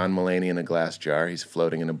cut to John Mulaney in a glass jar. He's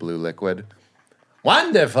floating in a blue liquid.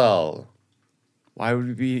 Wonderful. Why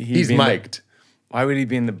would He's mic'd. Why would he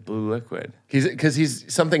be in the blue liquid? Because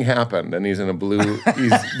something happened and he's in a blue.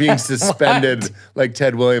 He's being suspended like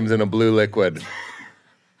Ted Williams in a blue liquid.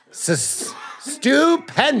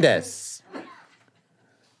 Stupendous.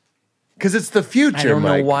 Because it's the future. I don't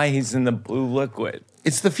Mike. know why he's in the blue liquid.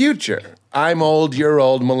 It's the future. I'm old. You're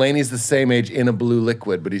old. Mulaney's the same age in a blue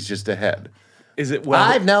liquid, but he's just ahead. Is it?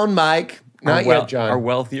 I've known Mike. Not yet, John. Are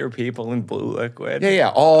wealthier people in blue liquid?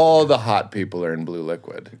 Yeah. All the hot people are in blue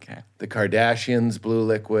liquid. Okay. The Kardashians, blue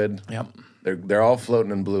liquid. Yep. They're all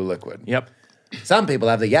floating in blue liquid. Yep. Some people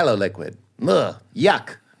have the yellow liquid. Ugh,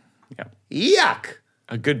 yuck. Yep. Yuck.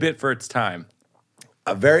 A good bit for its time.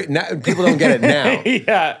 People don't get it now.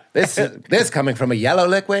 Yeah. This coming from a yellow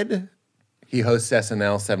liquid. He hosts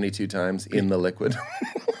SNL 72 times in the liquid.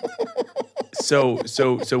 So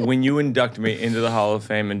when you induct me into the Hall of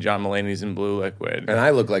Fame and John Mulaney's in blue liquid. And I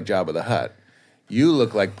look like Jabba the Hutt. You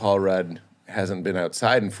look like Paul Rudd hasn't been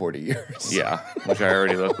outside in 40 years. Yeah, which I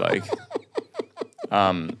already look like.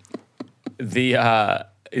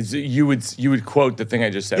 You would quote the thing I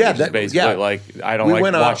just said, which is basically like, I don't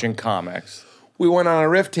like watching comics. We went on a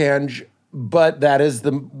riff tangent, but that is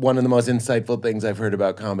one of the most insightful things I've heard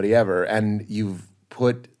about comedy ever. And you've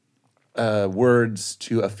put words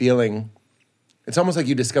to a feeling. It's almost like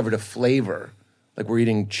you discovered a flavor. Like we're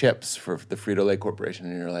eating chips for the Frito-Lay Corporation,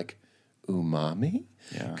 and you're like, umami?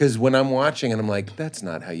 Because when I'm watching and I'm like, that's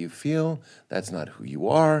not how you feel. That's not who you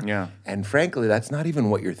are. Yeah. And frankly, that's not even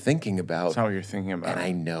what you're thinking about. That's not what you're thinking about. And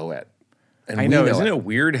I know it. And I know. Isn't it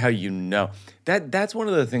weird how you know? That's one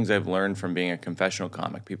of the things I've learned from being a confessional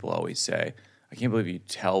comic. People always say, I can't believe you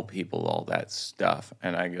tell people all that stuff.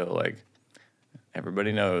 And I go like,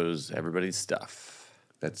 everybody knows everybody's stuff.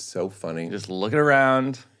 That's so funny. Just look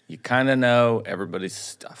around. You kind of know everybody's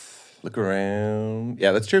stuff. Look around.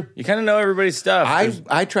 Yeah, that's true. You kind of know everybody's stuff.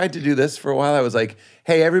 I tried to do this for a while. I was like,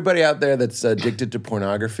 hey, everybody out there that's addicted to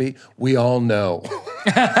pornography, we all know.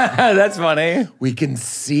 That's funny. We can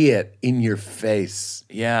see it in your face.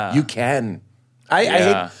 Yeah. You can. I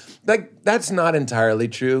hate, like, that's not entirely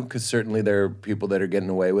true, because certainly there are people that are getting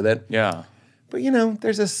away with it. Yeah. But,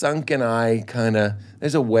 there's a sunken eye kind of,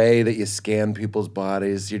 there's a way that you scan people's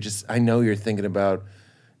bodies. I know you're thinking about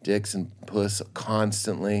dicks and puss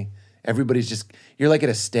constantly. Everybody's just, you're like at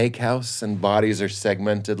a steakhouse and bodies are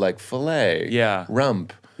segmented like filet,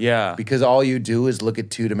 rump. Yeah. Because all you do is look at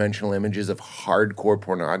two-dimensional images of hardcore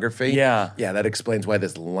pornography. Yeah. Yeah, that explains why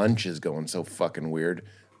this lunch is going so fucking weird.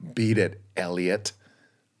 Beat it, Elliot.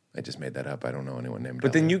 I just made that up. I don't know anyone named But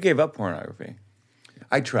Elliot. then you gave up pornography.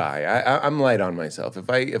 I try. I'm light on myself. If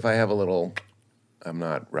I have a little, I'm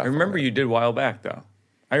not rough. I remember you did a while back, though.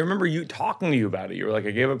 I remember you talking to you about it. You were like,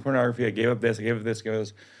 I gave up pornography, I gave up this, I gave up this, I gave up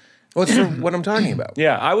this. Well, it's what I'm talking about.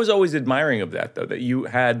 Yeah, I was always admiring of that, though, that you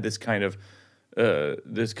had this kind of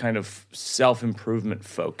self-improvement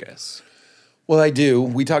focus. Well, I do.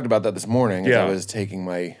 We talked about that this morning as Yeah. I was taking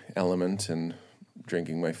my element and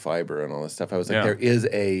drinking my fiber and all this stuff. I was like, there is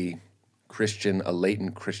a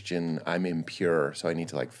latent Christian, I'm impure, so I need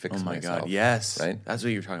to like fix myself. Oh my God, yes. Right? That's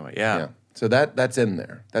what you were talking about, yeah. So that's in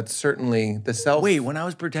there. That's certainly the self. Wait, when I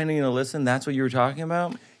was pretending to listen, that's what you were talking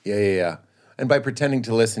about? Yeah. And by pretending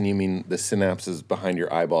to listen, you mean the synapses behind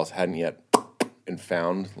your eyeballs hadn't yet been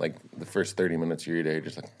found. Like the first 30 minutes of your day,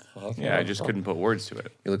 just like... Yeah, I just couldn't put words to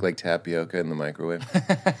it. You look like tapioca in the microwave.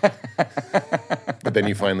 But then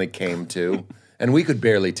you finally came to. And we could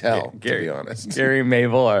barely tell, to be honest. Gary and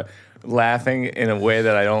Mabel are laughing in a way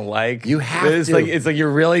that I don't like. You have to. It's like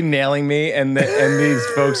you're really nailing me, and these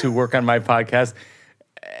folks who work on my podcast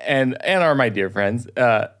and are my dear friends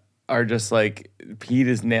are just like, Pete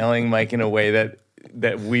is nailing Mike in a way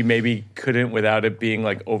that we maybe couldn't without it being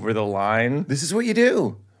like over the line. This is what you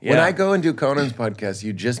do. Yeah. When I go and do Conan's podcast,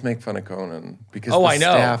 you just make fun of Conan because I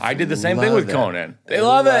know. I did the same thing with Conan. They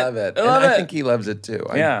love it. I think he loves it too.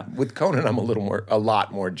 Yeah. With Conan, I'm a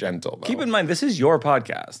lot more gentle. Though. Keep in mind, this is your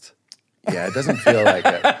podcast. Yeah, it doesn't feel like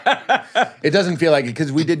it. It doesn't feel like it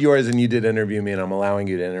because we did yours and you did interview me, and I'm allowing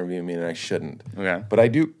you to interview me, and I shouldn't. Okay. But I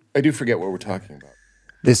do forget what we're talking about.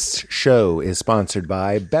 This show is sponsored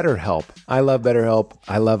by BetterHelp. I love BetterHelp.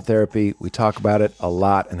 I love therapy. We talk about it a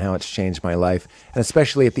lot and how it's changed my life, and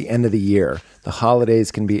especially at the end of the year. The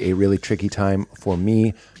holidays can be a really tricky time for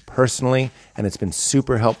me personally, and it's been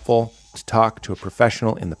super helpful to talk to a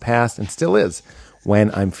professional in the past, and still is,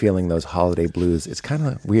 when I'm feeling those holiday blues. It's kind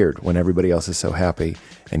of weird when everybody else is so happy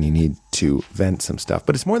and you need to vent some stuff.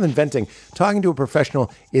 But it's more than venting. Talking to a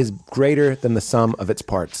professional is greater than the sum of its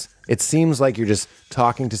parts. It seems like you're just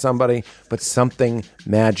talking to somebody, but something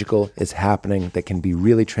magical is happening that can be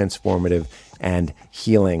really transformative and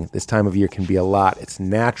healing. This time of year can be a lot. It's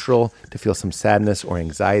natural to feel some sadness or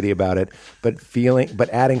anxiety about it, but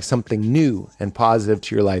adding something new and positive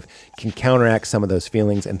to your life can counteract some of those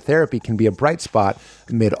feelings, and therapy can be a bright spot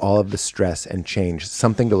amid all of the stress and change.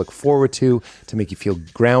 Something to look forward to make you feel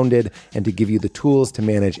grounded, and to give you the tools to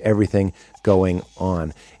manage everything going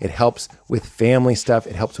on. It helps with family stuff.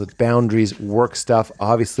 It helps with boundaries, work stuff,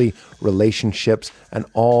 obviously relationships, and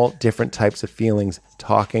all different types of feelings.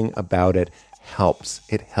 Talking about it helps.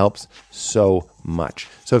 It helps so much.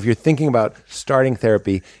 So if you're thinking about starting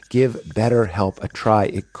therapy, give BetterHelp a try.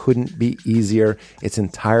 It couldn't be easier. It's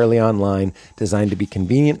entirely online, designed to be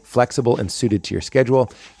convenient, flexible, and suited to your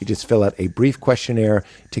schedule. You just fill out a brief questionnaire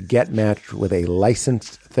to get matched with a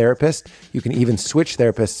licensed therapist. You can even switch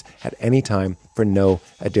therapists at any time for no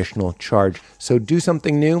additional charge. So do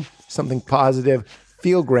something new, something positive,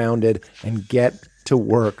 feel grounded, and get to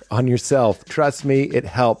work on yourself. Trust me, it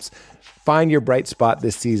helps. Find your bright spot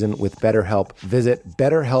this season with BetterHelp. Visit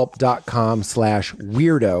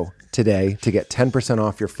betterhelp.com/weirdo today to get 10%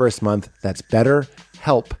 off your first month. That's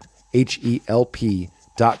BetterHelp,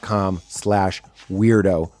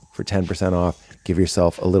 HELP.com/weirdo for 10% off. Give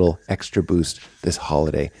yourself a little extra boost this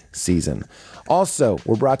holiday season. Also,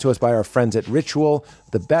 we're brought to us by our friends at Ritual,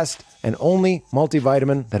 the best and only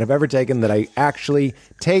multivitamin that I've ever taken that I actually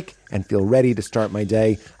take and feel ready to start my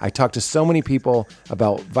day. I talk to so many people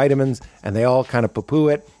about vitamins and they all kind of poo-poo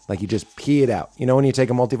it, like you just pee it out. You know, when you take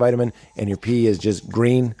a multivitamin and your pee is just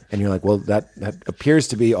green and you're like, well, that appears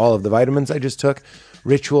to be all of the vitamins I just took.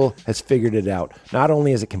 Ritual has figured it out. Not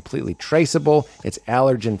only is it completely traceable, it's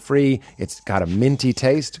allergen-free, it's got a minty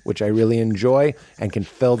taste, which I really enjoy, and can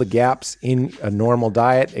fill the gaps in a normal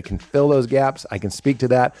diet. It can fill those gaps. I can speak to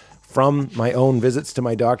that from my own visits to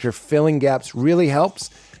my doctor. Filling gaps really helps.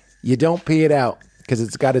 You don't pee it out because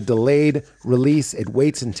it's got a delayed release. It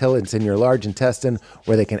waits until it's in your large intestine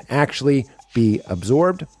where they can actually be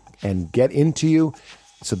absorbed and get into you.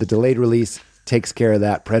 So the delayed release takes care of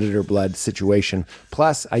that predator blood situation.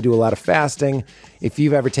 Plus, I do a lot of fasting. If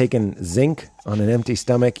you've ever taken zinc on an empty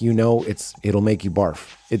stomach, you know it'll make you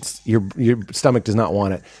barf. It's your stomach does not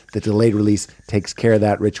want it. The delayed release takes care of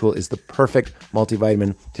that. Ritual is the perfect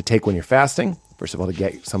multivitamin to take when you're fasting. First of all, to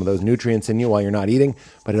get some of those nutrients in you while you're not eating,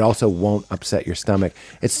 but it also won't upset your stomach.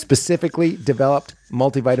 It's specifically developed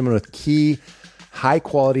multivitamin with key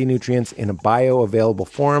high-quality nutrients in a bioavailable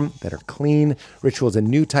form that are clean. Ritual is a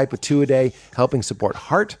new type of 2-a-day, helping support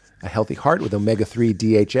a healthy heart with omega-3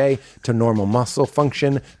 DHA, to normal muscle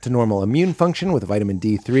function, to normal immune function with vitamin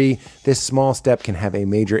D3. This small step can have a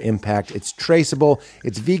major impact. It's traceable,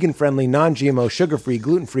 it's vegan-friendly, non-GMO, sugar-free,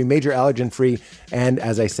 gluten-free, major allergen-free, and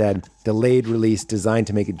as I said, delayed release, designed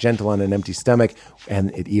to make it gentle on an empty stomach,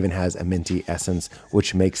 and it even has a minty essence,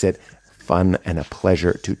 which makes it fun and a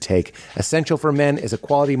pleasure to take. Essential for Men is a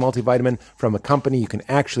quality multivitamin from a company you can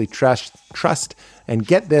actually trust. And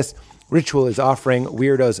get this, Ritual is offering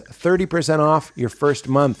Weirdos 30% off your first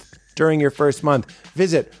month. During your first month,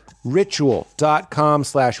 visit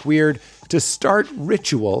ritual.com/weird to start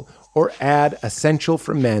Ritual or add Essential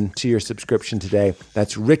for Men to your subscription today.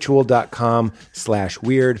 That's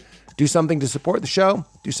ritual.com/weird. Do something to support the show.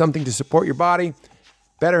 Do something to support your body.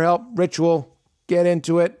 BetterHelp, Ritual, get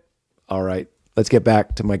into it. All right, let's get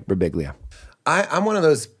back to Mike Birbiglia. I'm one of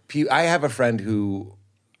those people. I have a friend who,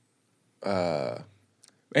 but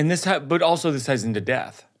also this ties into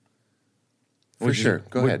death. For sure.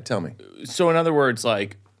 Go ahead, tell me. So in other words,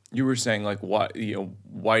 like you were saying, like why do you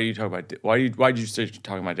talk about why did you start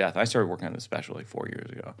talking about death? I started working on this special like 4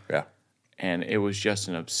 years ago. Yeah, and it was just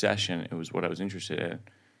an obsession. It was what I was interested in.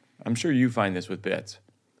 I'm sure you find this with bits.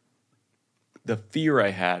 The fear I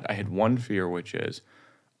had one fear, which is,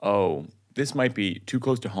 oh, this might be too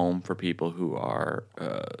close to home for people who are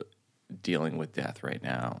dealing with death right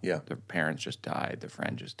now. Yeah. Their parents just died, their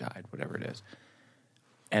friend just died, whatever it is.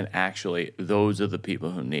 And actually, those are the people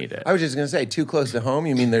who need it. I was just going to say, too close to home?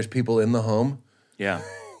 You mean there's people in the home? Yeah.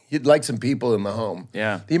 You'd like some people in the home.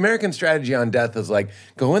 Yeah. The American strategy on death is like,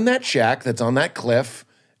 go in that shack that's on that cliff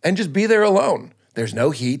and just be there alone. There's no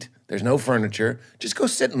heat. There's no furniture. Just go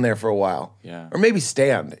sit in there for a while. Yeah. Or maybe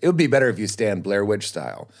stand. It would be better if you stand Blair Witch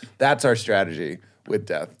style. That's our strategy with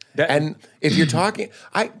death. And if you're talking,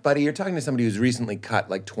 buddy, you're talking to somebody who's recently cut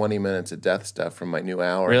like 20 minutes of death stuff from my new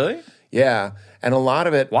hour. Really? Yeah. And a lot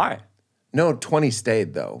of it. Why? No, 20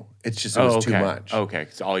 stayed though. It's just, it was too much. Okay.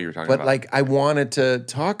 It's all you were talking But about. like, I wanted to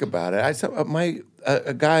talk about it. I saw a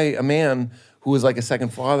man who was like a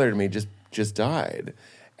second father to me just died.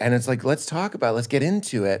 And it's like, let's talk about it. Let's get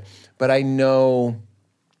into it. But I know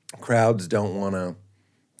crowds don't want to.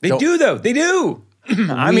 They do, though. They do.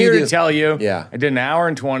 I'm here to tell you. Yeah. I did an hour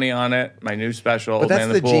and 20 on it, my new special. But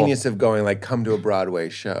that's the genius of going, like, come to a Broadway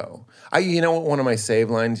show. You know what one of my save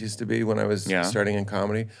lines used to be when I was starting in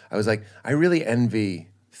comedy? I was like, I really envy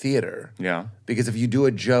theater. Yeah. Because if you do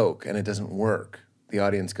a joke and it doesn't work, the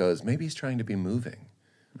audience goes, maybe he's trying to be moving.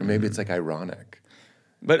 Or maybe it's like ironic.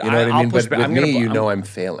 But you know what I mean? But with me, I'm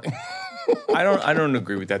failing. I don't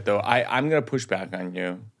agree with that though. I'm going to push back on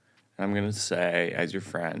you. I'm going to say, as your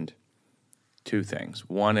friend, two things.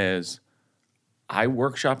 One is, I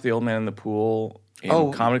workshop The Old Man in the Pool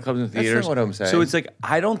in comedy clubs and theaters. That's not what I'm saying. So it's like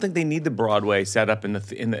I don't think they need the Broadway set up in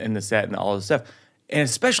the set and all this stuff, and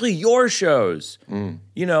especially your shows.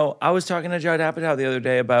 You know, I was talking to Judd Apatow the other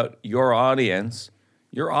day about your audience.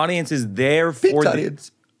 Your audience is there for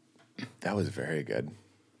audience. That was very good.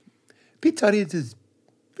 Pete's audience is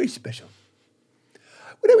very special.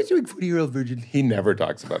 When I was doing 40-Year-Old Virgin, he never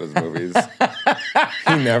talks about his movies.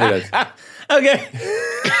 He never does. Okay.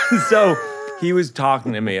 So he was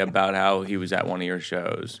talking to me about how he was at one of your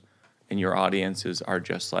shows and your audiences are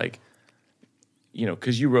just like, you know,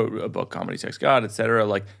 because you wrote a book, Comedy, Sex, God, et cetera.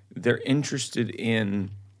 Like they're interested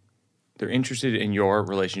in your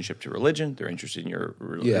relationship to religion. They're interested in your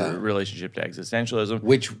relationship to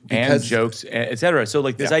existentialism, and jokes, et cetera. So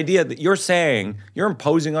like this idea that you're saying, you're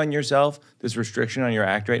imposing on yourself this restriction on your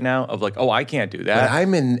act right now of like, oh, I can't do that. But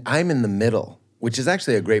I'm in the middle, which is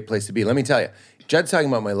actually a great place to be. Let me tell you, Judd's talking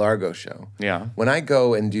about my Largo show. Yeah. When I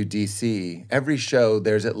go and do DC, every show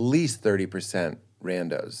there's at least 30%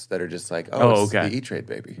 randos that are just like, it's the E-Trade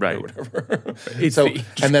baby, right, or whatever. So,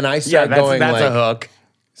 and then I start going that's like, a hook.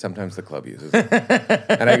 Sometimes the club uses it.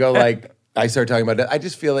 And I go like, I start talking about it. I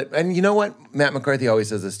just feel it. And you know what? Matt McCarthy always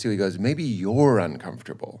says this too. He goes, maybe you're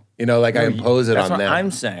uncomfortable. You know, like I impose it on them. That's what I'm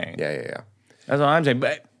saying. Yeah. That's what I'm saying.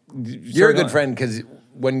 But you're a good friend because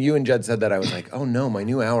when you and Judd said that, I was like, oh no, my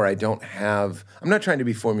new hour, I'm not trying to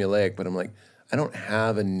be formulaic, but I'm like, I don't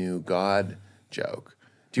have a new God joke.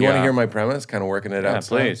 Do you want to hear my premise? Kind of working it out.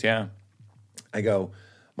 Please, yeah. I go,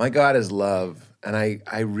 my God is love. And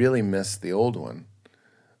I really miss the old one.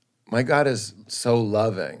 My God is so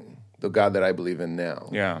loving, the God that I believe in now.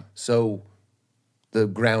 Yeah. So the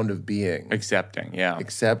ground of being. Accepting, yeah.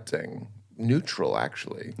 Accepting. Neutral,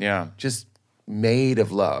 actually. Yeah. Just made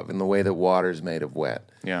of love in the way that water's made of wet.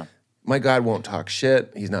 Yeah. My God won't talk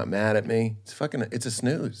shit. He's not mad at me. It's a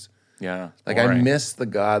snooze. Yeah. Like I miss the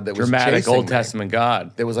God that was dramatic chasing Old me. Testament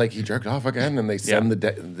God. That was like he jerked off again and they send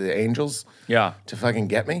the angels to fucking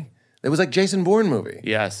get me. It was like Jason Bourne movie.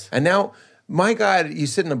 Yes. And now... my God, you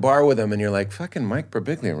sit in a bar with him and you're like, fucking Mike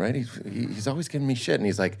Birbiglia, right? He's always giving me shit. And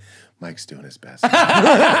he's like, Mike's doing his best. I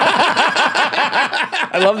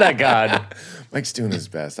love that God. Mike's doing his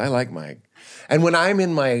best. I like Mike. And when I'm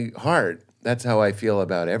in my heart, that's how I feel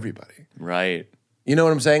about everybody. Right. You know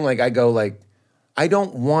what I'm saying? Like I go like, I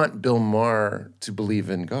don't want Bill Maher to believe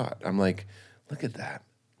in God. I'm like, look at that.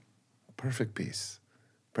 Perfect peace.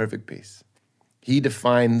 Perfect peace. He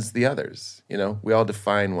defines the others. You know, we all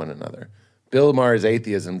define one another. Bill Maher's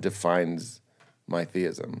atheism defines my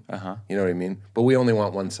theism. You know what I mean? But we only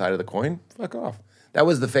want one side of the coin? Fuck off. That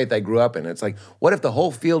was the faith I grew up in. It's like, what if the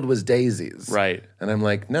whole field was daisies? Right. And I'm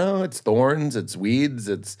like, no, it's thorns, it's weeds,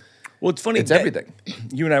 it's funny. It's everything.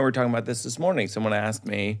 You and I were talking about this morning. Someone asked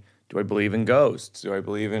me, do I believe in ghosts? Do I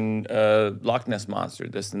believe in Loch Ness Monster,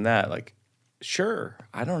 this and that? Like, sure.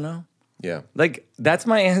 I don't know. Yeah. Like, that's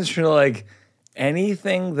my answer to like,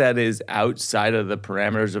 anything that is outside of the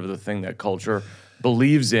parameters of the thing that culture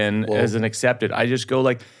believes in as an accepted, I just go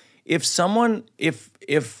like, if 5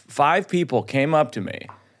 people came up to me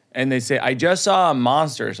and they say, I just saw a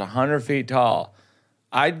monster, it's 100 feet tall,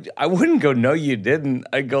 I wouldn't go, no, you didn't.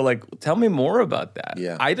 I'd go like, tell me more about that.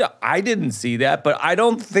 Yeah. I didn't see that, but I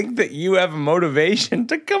don't think that you have a motivation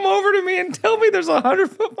to come over to me and tell me there's a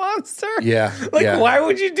 100-foot monster. Yeah. Why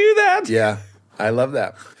would you do that? Yeah. I love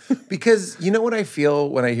that. Because you know what I feel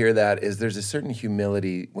when I hear that is there's a certain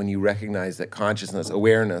humility when you recognize that consciousness,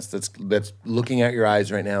 awareness that's looking at your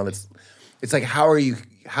eyes right now. It's like how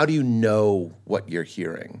do you know what you're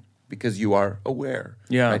hearing? Because you are aware.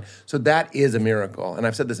 Yeah. Right? So that is a miracle. And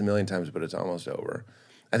I've said this a million times, but it's almost over.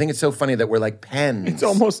 I think it's so funny that we're like pens. It's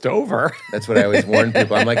almost over. That's what I always warn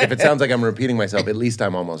people. I'm like, if it sounds like I'm repeating myself, at least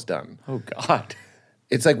I'm almost done. Oh God.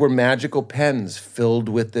 It's like we're magical pens filled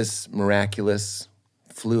with this miraculous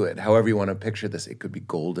fluid. However you want to picture this, it could be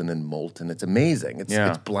golden and molten. It's amazing.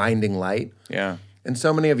 It's blinding light. Yeah. And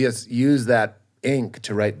so many of us use that ink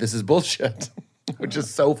to write, this is bullshit, which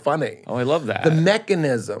is so funny. Oh, I love that. The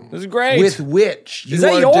mechanism this is great. with which you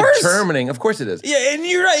that are yours? determining. Of course it is. Yeah, and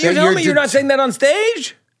you're telling me you're not saying that on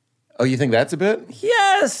stage? Oh, you think that's a bit?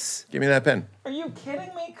 Yes. Give me that pen. Are you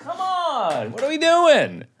kidding me? Come on. What are we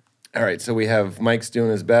doing? All right, so we have Mike's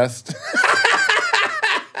doing his best.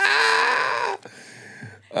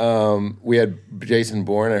 We had Jason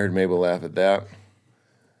Bourne. I heard Mabel laugh at that.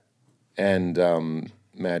 And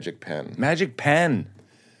Magic Pen. Magic Pen.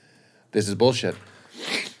 This is bullshit.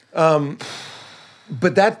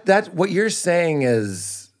 But that what you're saying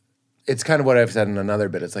is, it's kind of what I've said in another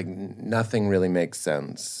bit. It's like nothing really makes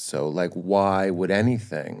sense. So like, why would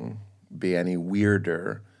anything be any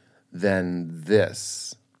weirder than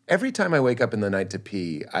this? Every time I wake up in the night to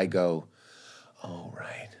pee, I go, oh,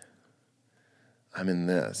 right. I'm in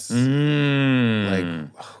this. Mm. Like,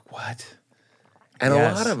 what? And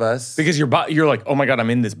a lot of us... Because you're like, oh my God, I'm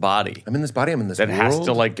in this body. I'm in this body, I'm in this that world. has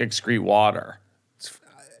to like excrete water.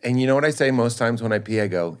 And you know what I say most times when I pee? I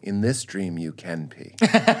go, in this dream, you can pee.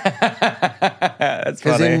 That's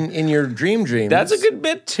funny. Because in your dreams... That's a good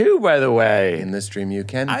bit too, by the way. In this dream, you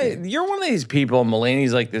can pee. You're one of these people,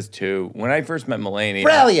 Mulaney's like this too. When I first met Mulaney...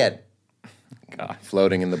 Brilliant! God.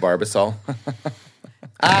 Floating in the Barbasol.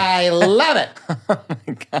 I love it. Oh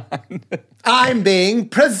my God. I'm being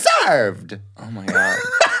preserved. Oh my God.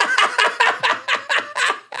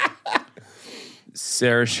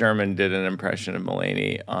 Sarah Sherman did an impression of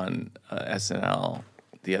Mulaney on SNL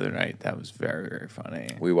the other night. That was very, very funny.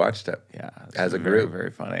 We watched it. Yeah. As a very, group.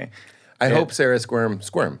 Very funny. I hope Sarah Squirm.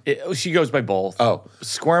 She goes by both. Oh.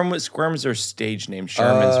 Squirm's her stage name.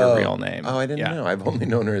 Sherman's her real name. Oh, I didn't know. I've only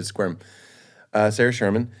known her as Squirm. Sarah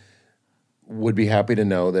Sherman would be happy to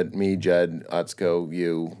know that me, Judd, Otsko,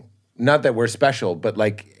 you, not that we're special, but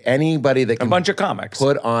like anybody that can a bunch of comics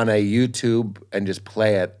put on a YouTube and just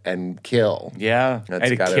play it and kill. Yeah, and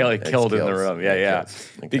it killed in the room. Yeah.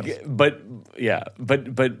 But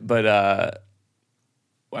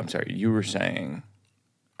I'm sorry, you were saying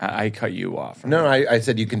I cut you off. No, I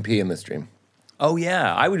said you can pee in this dream. Oh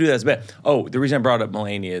yeah, I would do that as a bit. Oh, the reason I brought up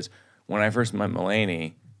Mulaney is when I first met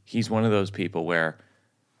Mulaney, he's one of those people where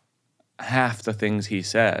half the things he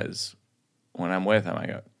says when I'm with him, I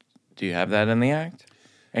go, do you have that in the act?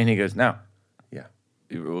 And he goes, no. Yeah.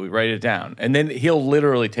 We write it down. And then he'll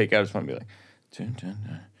literally take out his phone and be like, dun, dun,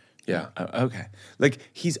 dun. Yeah. Okay. Like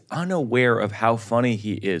he's unaware of how funny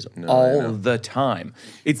he is all the time.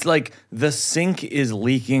 It's like the sink is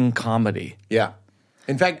leaking comedy. Yeah.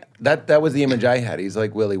 In fact, that was the image I had. He's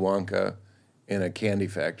like Willy Wonka in a candy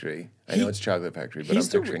factory. I know it's chocolate factory, but I'm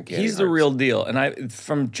picturing candy. He's the real deal, and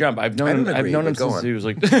from jump, I've known him since he was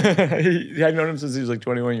like. I've known him since he was like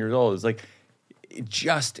 21 years old. It's like, it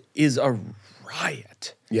just is a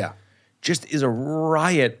riot. Yeah, just is a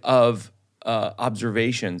riot of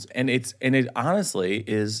observations, and it honestly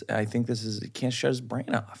is. I think he can't shut his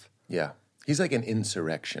brain off. Yeah, he's like an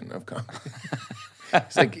insurrection of comedy.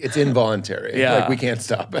 It's like it's involuntary. Yeah, like we can't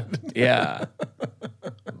stop it. Yeah.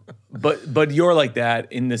 But you're like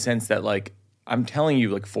that in the sense that like I'm telling you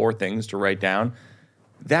like 4 things to write down.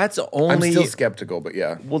 That's only I'm still skeptical, but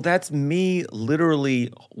yeah. Well, that's me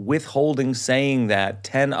literally withholding saying that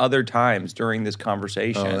 10 other times during this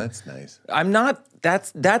conversation. Oh, that's nice. I'm not.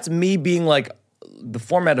 That's me being like the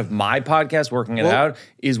format of my podcast, working it out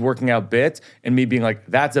is working out bits, and me being like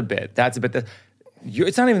that's a bit.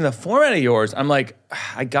 It's not even the format of yours. I'm like,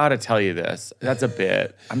 I gotta tell you this. That's a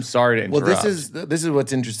bit. I'm sorry to interrupt. Well, this is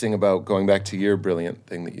what's interesting about going back to your brilliant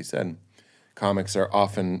thing that you said. Comics are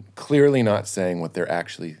often clearly not saying what they're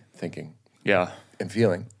actually thinking. Yeah. And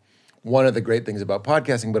feeling. One of the great things about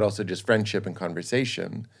podcasting, but also just friendship and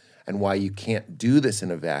conversation, and why you can't do this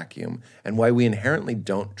in a vacuum, and why we inherently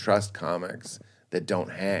don't trust comics that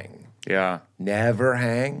don't hang. Yeah. Never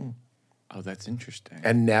hang. Oh, that's interesting.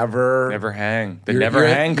 And never hang. Never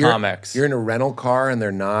hang comics. You're in a rental car and they're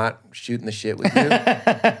not shooting the shit with you.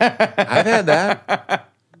 I've had that.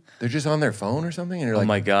 They're just on their phone or something, and you're like, "Oh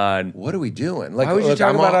my God, what are we doing?" Like, why would you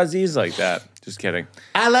talk about Aziz like that? Just kidding.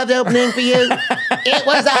 I loved opening for you. It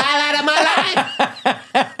was the highlight of my life.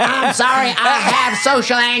 I'm sorry, I have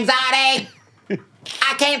social anxiety.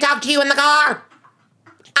 I can't talk to you in the car.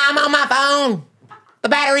 I'm on my phone. The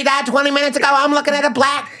battery died 20 minutes ago. I'm looking at a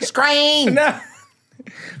black screen. No.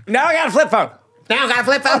 Now I got a flip phone. Now I got a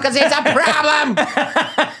flip phone because it's a problem.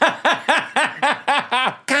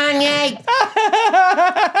 Kanye.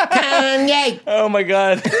 Oh my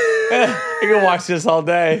God. I can watch this all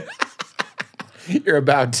day. You're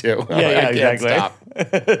about to. Yeah, I can't exactly. Stop.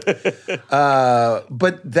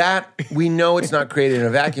 But that, we know it's not created in a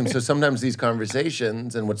vacuum. So sometimes these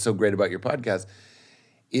conversations, and what's so great about your podcast,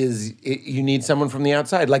 is you need someone from the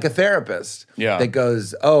outside, like a therapist. Yeah. That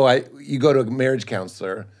goes, you go to a marriage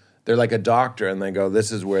counselor, they're like a doctor, and they go,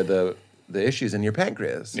 this is where the issue's in your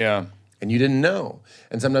pancreas. Yeah. And you didn't know.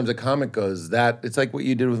 And sometimes a comic goes, it's like what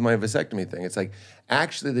you did with my vasectomy thing. It's like,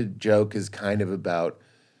 actually the joke is kind of about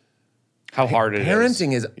how hard it is.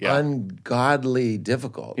 Parenting is ungodly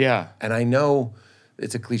difficult. Yeah. And I know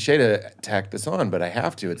it's a cliche to tack this on, but I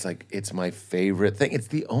have to. It's like, it's my favorite thing. It's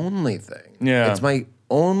the only thing. Yeah. It's my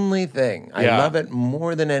only thing. I love it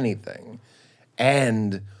more than anything.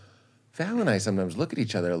 And Val and I sometimes look at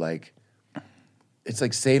each other like, it's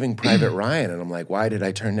like Saving Private Ryan. And I'm like, why did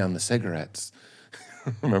I turn down the cigarettes?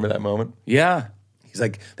 Remember that moment? Yeah. He's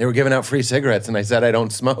like, they were giving out free cigarettes, and I said I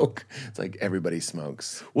don't smoke. It's like everybody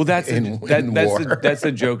smokes. Well, that's in war. that's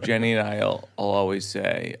the joke Jenny and I'll always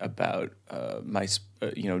say about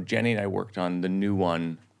Jenny and I worked on the New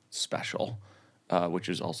One special, which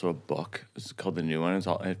is also a book. It's called The New One. It's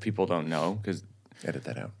all, and if people don't know, because Edit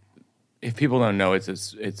that out. if people don't know, it's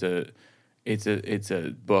a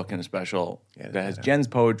book and a special that has Jen's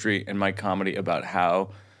poetry and my comedy about how,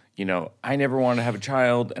 I never wanted to have a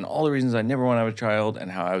child and all the reasons I never want to have a child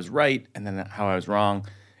and how I was right and then how I was wrong.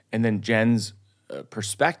 And then Jen's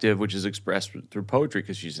perspective, which is expressed through poetry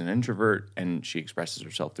because she's an introvert and she expresses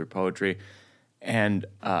herself through poetry. And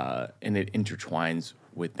it intertwines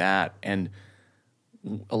with that. And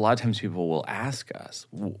a lot of times people will ask us,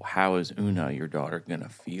 how is Una, your daughter, going to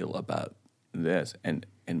feel about this? And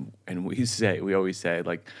we always say,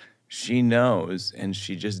 like, she knows and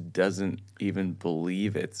she just doesn't even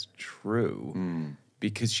believe it's true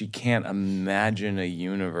because she can't imagine a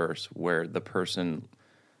universe where the person,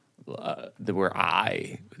 where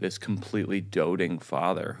this completely doting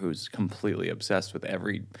father who's completely obsessed with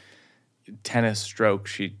every tennis stroke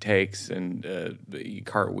she takes and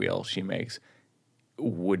cartwheel she makes,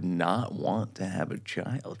 would not want to have a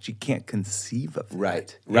child. She can't conceive of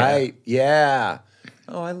that. Right. Yeah.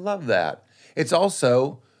 Oh, I love that. It's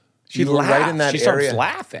also she laughs. Right in that she area. Starts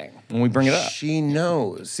laughing when we bring it up. She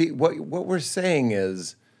knows. See, what we're saying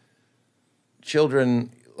is,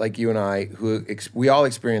 children like you and I, we all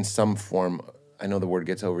experience some form. I know the word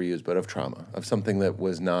gets overused, but of trauma, of something that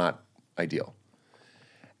was not ideal,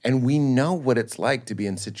 and we know what it's like to be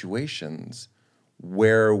in situations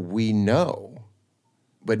where we know,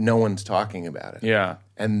 but no one's talking about it. Yeah.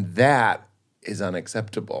 And that is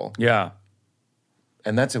unacceptable. Yeah.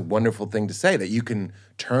 And that's a wonderful thing to say, that you can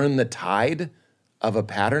turn the tide of a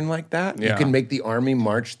pattern like that. Yeah. You can make the army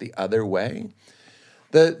march the other way.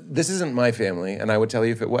 This isn't my family, and I would tell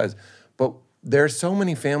you if it was, but there are so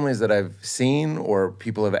many families that I've seen or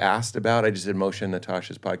people have asked about. I just did Moshe and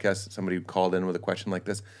Natasha's podcast. Somebody called in with a question like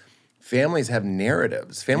this. Families have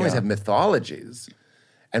narratives. Families have mythologies.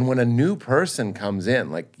 And when a new person comes in,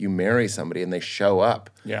 like you marry somebody and they show up,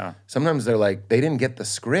 sometimes they're like, they didn't get the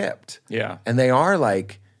script. Yeah. And they are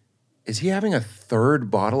like, is he having a third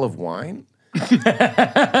bottle of wine?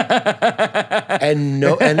 and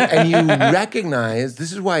you recognize,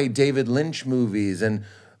 this is why David Lynch movies and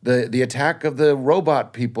the attack of the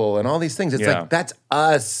robot people and all these things, it's like, that's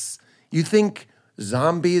us. You think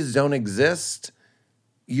zombies don't exist?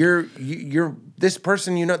 You're this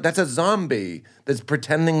person, that's a zombie that's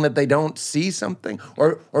pretending that they don't see something,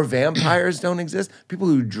 or vampires don't exist. People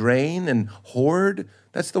who drain and hoard,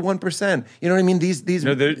 that's the 1%. You know what I mean? These.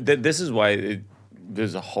 No, this is why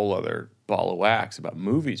there's a whole other ball of wax about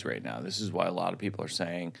movies right now. This is why a lot of people are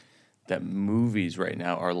saying that movies right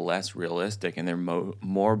now are less realistic and they're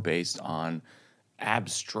more based on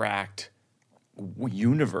abstract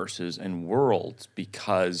universes and worlds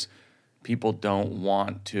because people don't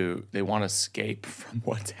want to, they want to escape from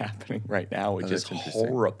what's happening right now, which is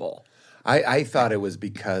horrible. I thought it was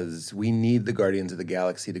because we need the Guardians of the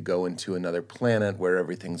Galaxy to go into another planet where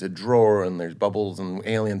everything's a drawer and there's bubbles and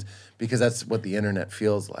aliens, because that's what the internet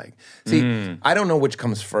feels like. See, I don't know which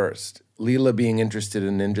comes first, Leela being interested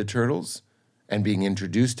in Ninja Turtles and being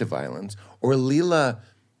introduced to violence, or Leela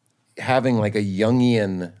having like a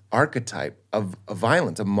Jungian archetype of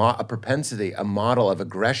violence, a propensity, a model of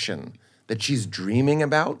aggression that she's dreaming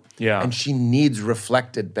about, and she needs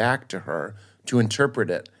reflected back to her to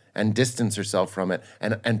interpret it and distance herself from it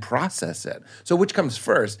and process it. So which comes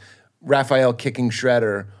first, Raphael kicking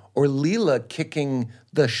Shredder or Leela kicking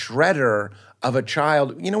the shredder of a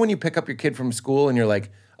child? You know when you pick up your kid from school and you're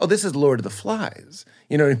like, oh, this is Lord of the Flies.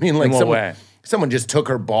 You know what I mean? Like someone just took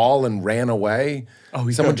her ball and ran away. Oh,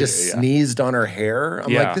 someone just sneezed on her hair.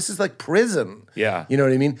 I'm like, this is like prison. Yeah. You know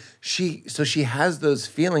what I mean? So she has those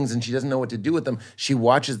feelings and she doesn't know what to do with them. She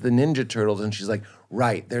watches the Ninja Turtles and she's like,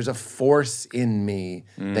 right, there's a force in me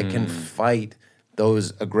that can fight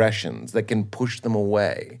those aggressions, that can push them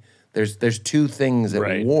away. There's two things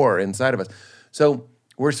at war inside of us. So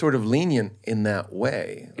we're sort of lenient in that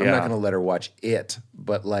way. I'm not going to let her watch it,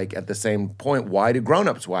 but like at the same point, why do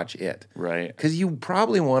grown-ups watch it? Right. Because you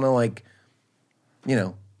probably want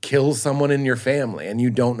to kill someone in your family and you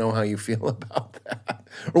don't know how you feel about that.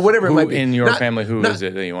 Or whatever it might be. In your family, who is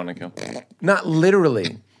it that you want to kill? Not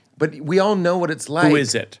literally, but we all know what it's like. Who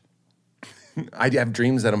is it? I have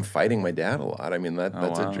dreams that I'm fighting my dad a lot. I mean,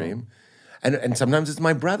 that's a dream. And sometimes it's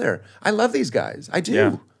my brother. I love these guys. I do.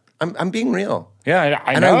 Yeah. I'm being real. Yeah,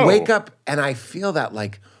 I and know. I wake up and I feel that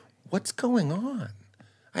like, what's going on?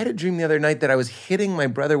 I had a dream the other night that I was hitting my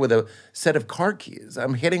brother with a set of car keys.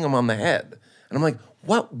 I'm hitting him on the head. And I'm like,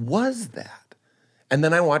 what was that? And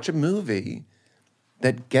then I watch a movie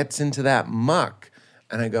that gets into that muck,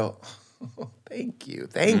 and I go, oh, thank you.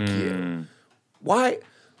 Why?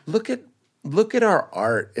 Look at our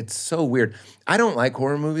art. It's so weird. I don't like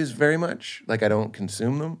horror movies very much. Like, I don't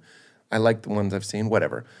consume them. I like the ones I've seen,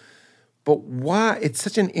 whatever. But why? It's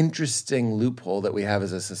such an interesting loophole that we have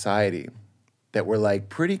as a society that we're like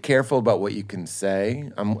pretty careful about what you can say.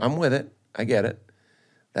 I'm with it. I get it.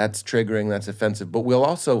 That's triggering. That's offensive. But we'll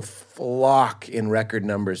also flock in record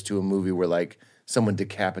numbers to a movie where like someone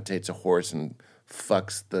decapitates a horse and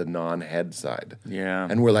fucks the non-head side. Yeah.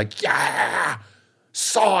 And we're like, yeah,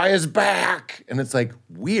 Saw is back. And it's like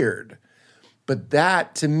weird. But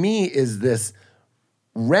that to me is this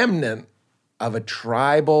remnant of a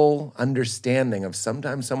tribal understanding of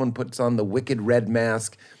sometimes someone puts on the wicked red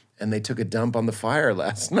mask and they took a dump on the fire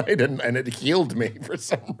last night and it healed me for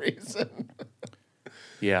some reason.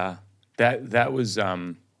 Yeah. That was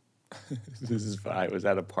this is I was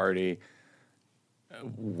at a party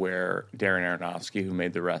where Darren Aronofsky, who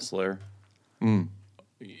made The Wrestler, you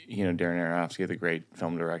know, Darren Aronofsky, the great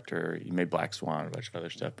film director, he made Black Swan, a bunch of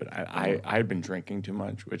other stuff, but I had been drinking too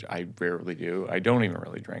much, which I rarely do. I don't even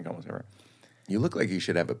really drink almost ever. You look like you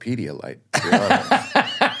should have a Pedialyte, to be honest.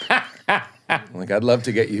 Like, I'd love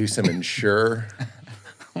to get you some Ensure.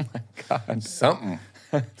 Oh my God. Something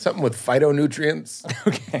with phytonutrients.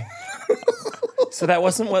 Okay. So that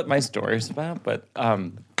wasn't what my story's about, but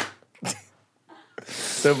I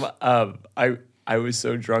was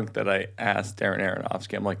so drunk that I asked Darren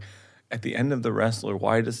Aronofsky, I'm like, at the end of The Wrestler,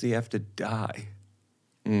 why does he have to die?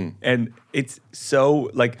 And it's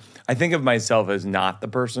so, like, I think of myself as not the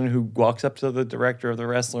person who walks up to the director of The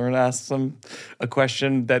Wrestler and asks him a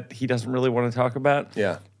question that he doesn't really want to talk about.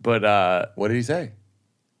 Yeah. But what did he say?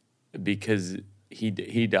 Because he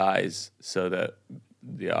dies so that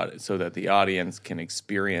the audience can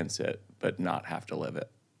experience it but not have to live it.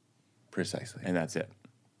 Precisely. And that's it.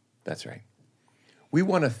 That's right. We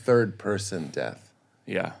want a third-person death.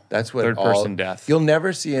 Yeah. That's what third-person death. You'll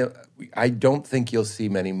never see I don't think you'll see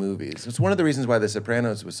many movies. It's one of the reasons why The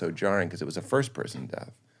Sopranos was so jarring, because it was a first-person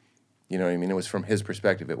death. You know what I mean? It was from his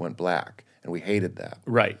perspective. It went black, and we hated that.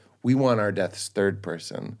 Right. We want our deaths third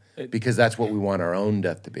person because that's what we want our own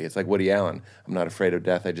death to be. It's like Woody Allen. I'm not afraid of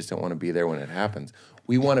death. I just don't want to be there when it happens.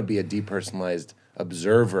 We want to be a depersonalized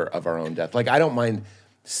observer of our own death. Like, I don't mind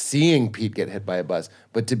seeing Pete get hit by a bus,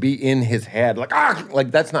 but to be in his head,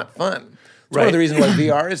 like that's not fun. It's one of the reasons why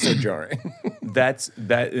VR is so jarring. That's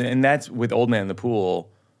with Old Man in the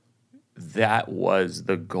Pool. That was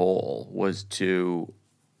the goal, was to,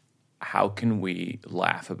 how can we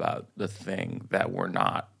laugh about the thing that we're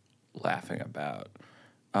not laughing about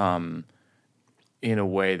in a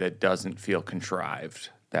way that doesn't feel contrived.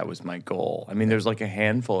 That was my goal. I mean, there's like a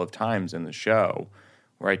handful of times in the show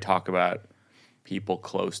where I talk about people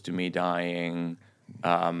close to me dying,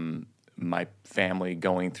 my family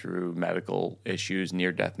going through medical issues,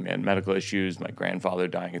 near-death medical issues, my grandfather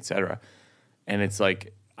dying, etc. And it's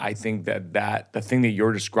like, I think that the thing that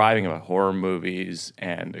you're describing about horror movies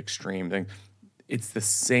and extreme things, it's the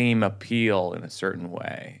same appeal in a certain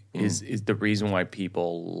way. Is the reason why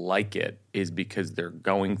people like it is because they're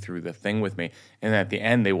going through the thing with me, and at the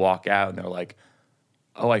end they walk out and they're like,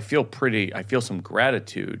 "Oh, I feel some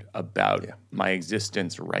gratitude about my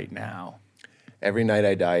existence right now." Every night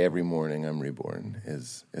I die, every morning I'm reborn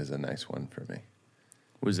is a nice one for me.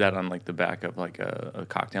 Was that on like the back of like a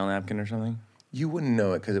cocktail napkin or something? You wouldn't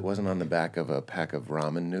know it because it wasn't on the back of a pack of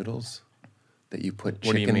ramen noodles that you put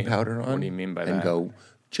chicken powder on. What do you mean by that? And go,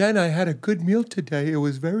 Jen, I had a good meal today. It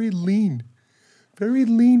was very lean,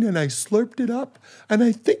 and I slurped it up. And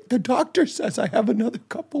I think the doctor says I have another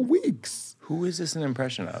couple weeks. Who is this an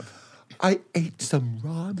impression of? I ate some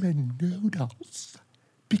ramen noodles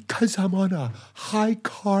because I'm on a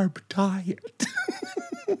high-carb diet.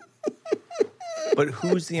 But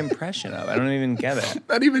who's the impression of? I don't even get it.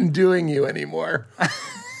 Not even doing you anymore.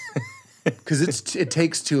 Because it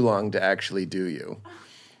takes too long to actually do you.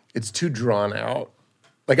 It's too drawn out.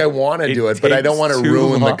 Like, I want to do it, but I don't want to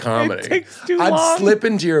ruin the comedy. It takes too long. I'd slip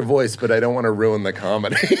into your voice, but I don't want to ruin the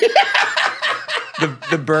comedy.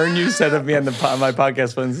 The burn you said of me on my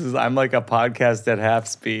podcast once is I'm like a podcast at half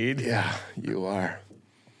speed. Yeah, you are.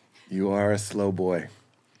 You are a slow boy.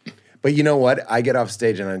 But you know what? I get off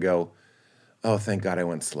stage and I go, oh, thank God I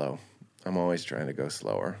went slow. I'm always trying to go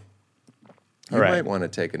slower. You might want to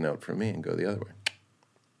take a note from me and go the other way.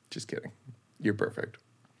 Just kidding. You're perfect.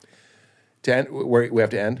 To end, we have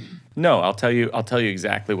to end? No, I'll tell you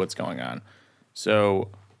exactly what's going on. So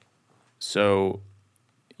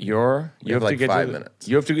You have like to get 5 to minutes.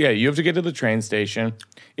 You have to get to the train station.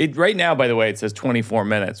 It right now, by the way, it says 24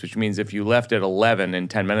 minutes, which means if you left at 11 in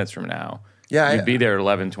 10 minutes from now, you'd be there at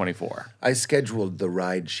 11:24. I scheduled the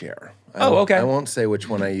ride share. Okay. I won't say which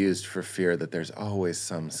one I used for fear that there's always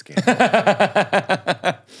some scam.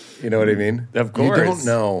 You know what I mean? Of course. You don't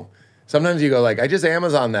know. Sometimes you go like, I just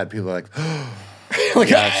Amazon that. People are like, like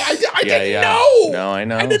Yes. I didn't yeah. know. No, I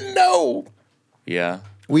know. I didn't know. Yeah.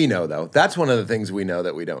 We know, though. That's one of the things we know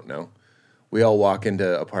that we don't know. We all walk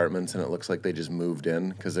into apartments and it looks like they just moved in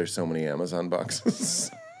because there's so many Amazon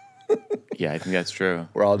boxes. Yeah, I think that's true.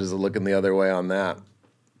 We're all just looking the other way on that.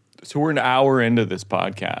 So we're an hour into this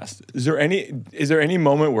podcast. Is there any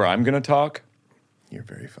moment where I'm going to talk? You're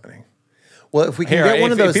very funny. Well, if we can Here, get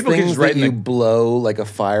one of those people can things just write that in you the- blow like a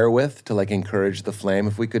fire with to like encourage the flame,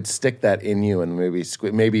 if we could stick that in you and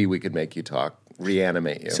maybe we could make you talk,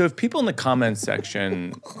 reanimate you. So if people in the comments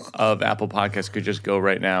section of Apple Podcasts could just go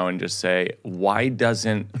right now and just say, why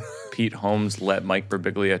doesn't Pete Holmes let Mike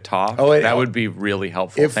Birbiglia talk? That would be really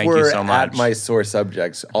helpful. if Thank we're you so much. at my sore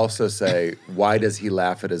subjects, also say, why does he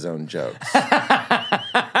laugh at his own jokes?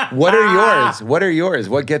 What are yours? What are yours?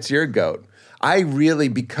 What gets your goat?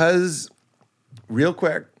 Real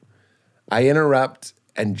quick, I interrupt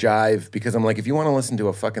and jive because I'm like, if you want to listen to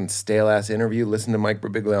a fucking stale-ass interview, listen to Mike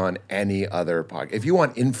Birbiglia on any other podcast. If you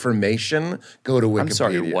want information, go to Wikipedia. I'm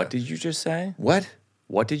sorry, what did you just say? What?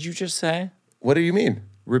 What did you just say? What do you mean?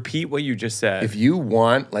 Repeat what you just said. If you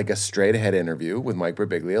want like a straight-ahead interview with Mike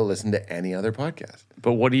Birbiglia, listen to any other podcast.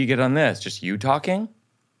 But what do you get on this? Just you talking?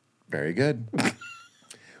 Very good.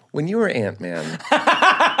 When you were Ant-Man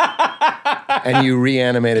and you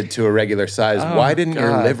reanimated to a regular size, why didn't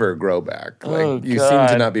your liver grow back? Like you seem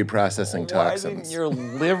to not be processing toxins. Why didn't your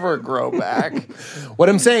liver grow back? What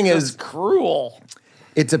I'm saying is Cruel.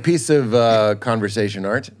 it's a piece of conversation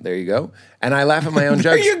art. There you go. And I laugh at my own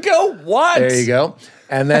jokes. There you go. What? There you go.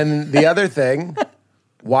 And then the other thing,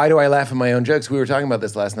 why do I laugh at my own jokes? We were talking about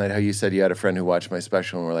this last night, how you said you had a friend who watched my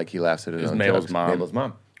special and were like, he laughs at his own Mabel's jokes. mom. Mabel's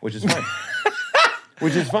mom, which is fine.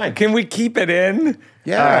 Which is fine. Can we keep it in?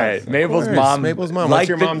 Yeah, All right. of Mabel's course. mom. Mabel's mom. Like What's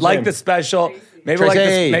your the, mom's like name? the special. Mabel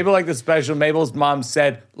Tracy. like the special. Mabel's mom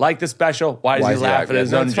said, like the special. Why does he laugh at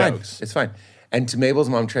his No, own it's fine. jokes? It's fine. And to Mabel's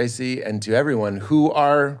mom, Tracy, and to everyone who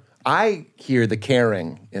I hear the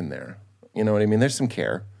caring in there. You know what I mean? There's some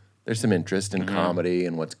care. There's some interest in comedy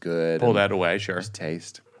and what's good. Pull and that away, sure. just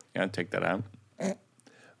taste. Yeah, take that out.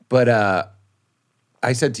 But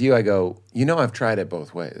I said to you, I go, I've tried it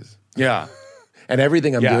both ways. Yeah. And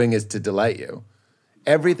everything I'm Yeah. doing is to delight you.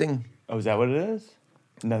 Everything. Oh, is that what it is?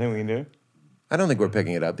 Nothing we can do? I don't think we're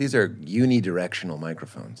picking it up. These are unidirectional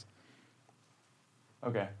microphones.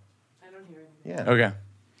 Okay. Yeah. Okay.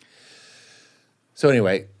 So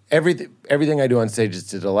anyway, everything I do on stage is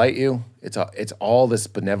to delight you. It's all this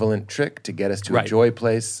benevolent trick to get us to a Right. joy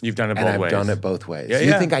place. You've done it and both I've ways. done it both ways. Yeah, you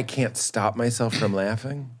yeah. think I can't stop myself from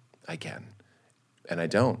laughing? I can. And I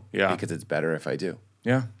don't. Yeah. Because it's better if I do.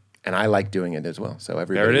 Yeah. And I like doing it as well. So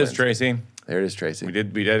everybody There it is, wins. Tracy. There it is, Tracy. We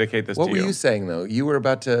dedicate this What to were you. you saying, though? You were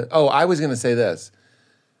about to... Oh, I was going to say this.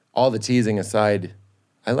 All the teasing aside,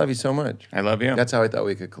 I love you so much. I love you. That's how I thought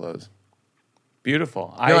we could close.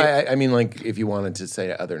 Beautiful. No, I mean, like, if you wanted to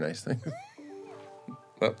say other nice things.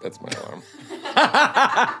 Oh, that's my alarm.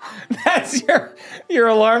 That's your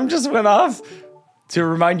alarm just went off to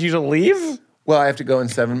remind you to leave? Well, I have to go in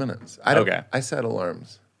 7 minutes. Okay. I set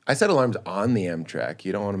alarms. I set alarms on the Amtrak.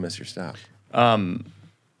 You don't want to miss your stop. I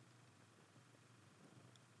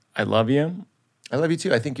love you. I love you,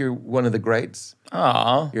 too. I think you're one of the greats.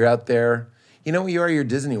 Aw. You're out there. You know what you are? You're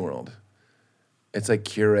Disney World. It's like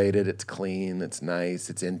curated. It's clean. It's nice.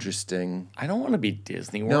 It's interesting. I don't want to be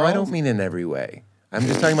Disney World. No, I don't mean in every way. I'm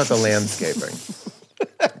just talking about the landscaping.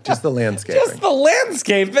 Just the landscaping. Just the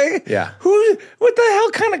landscaping? Yeah. What the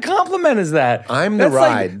hell kind of compliment is that? I'm the That's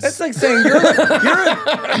rides. That's like saying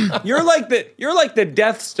you're like the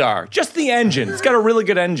Death Star. Just the engine. It's got a really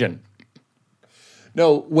good engine.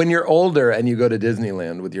 No, when you're older and you go to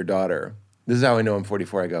Disneyland with your daughter, this is how I know I'm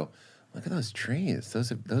 44. I go, look at those trees. Those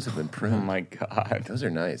have been pruned. Oh my God. Those are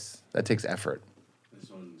nice. That takes effort. This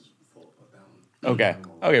one's full of down. Okay.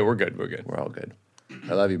 Okay, we're good. We're good. We're all good.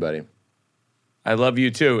 I love you, buddy. I love you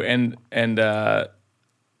too. And yeah.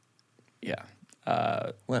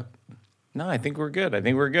 What? No, I think we're good. I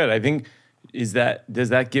think does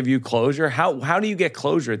that give you closure? How do you get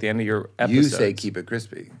closure at the end of your episode? You say keep it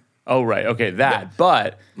crispy. Oh, right. Okay, that.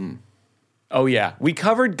 But, oh, yeah. We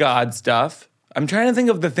covered God stuff. I'm trying to think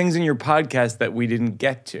of the things in your podcast that we didn't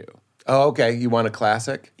get to. Oh, okay. You want a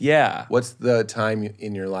classic? Yeah. What's the time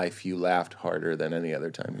in your life you laughed harder than any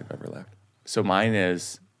other time you've ever laughed? So mine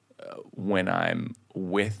is when I'm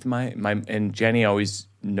with my and Jenny always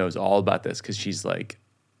knows all about this because she's like,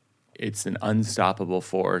 it's an unstoppable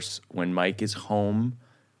force when Mike is home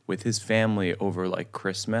with his family over like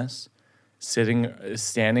Christmas,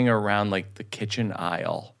 standing around like the kitchen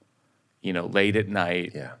aisle, late at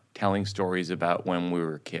night, telling stories about when we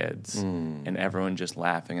were kids, and everyone just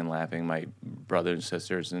laughing and laughing, my brothers and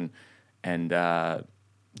sisters, and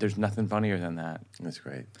there's nothing funnier than that. That's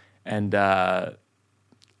great. And so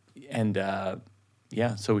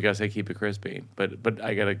we gotta say keep it crispy, but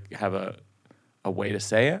I gotta have a way to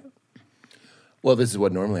say it. Well, this is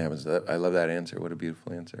what normally happens. I love that answer. What a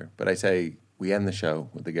beautiful answer. But I say we end the show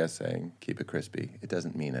with the guest saying keep it crispy. It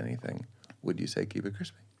doesn't mean anything. Would you say keep it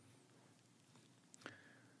crispy?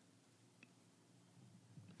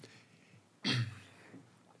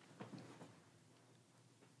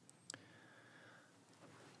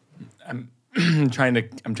 I'm trying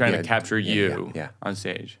to capture you on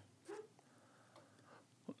stage.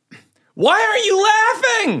 Why are you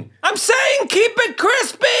laughing? I'm saying keep it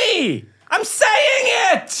crispy. I'm saying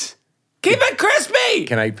it. Keep it crispy.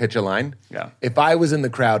 Can I pitch a line? Yeah. If I was in the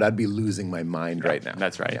crowd, I'd be losing my mind right now.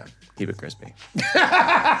 That's right. Yeah. Keep it crispy.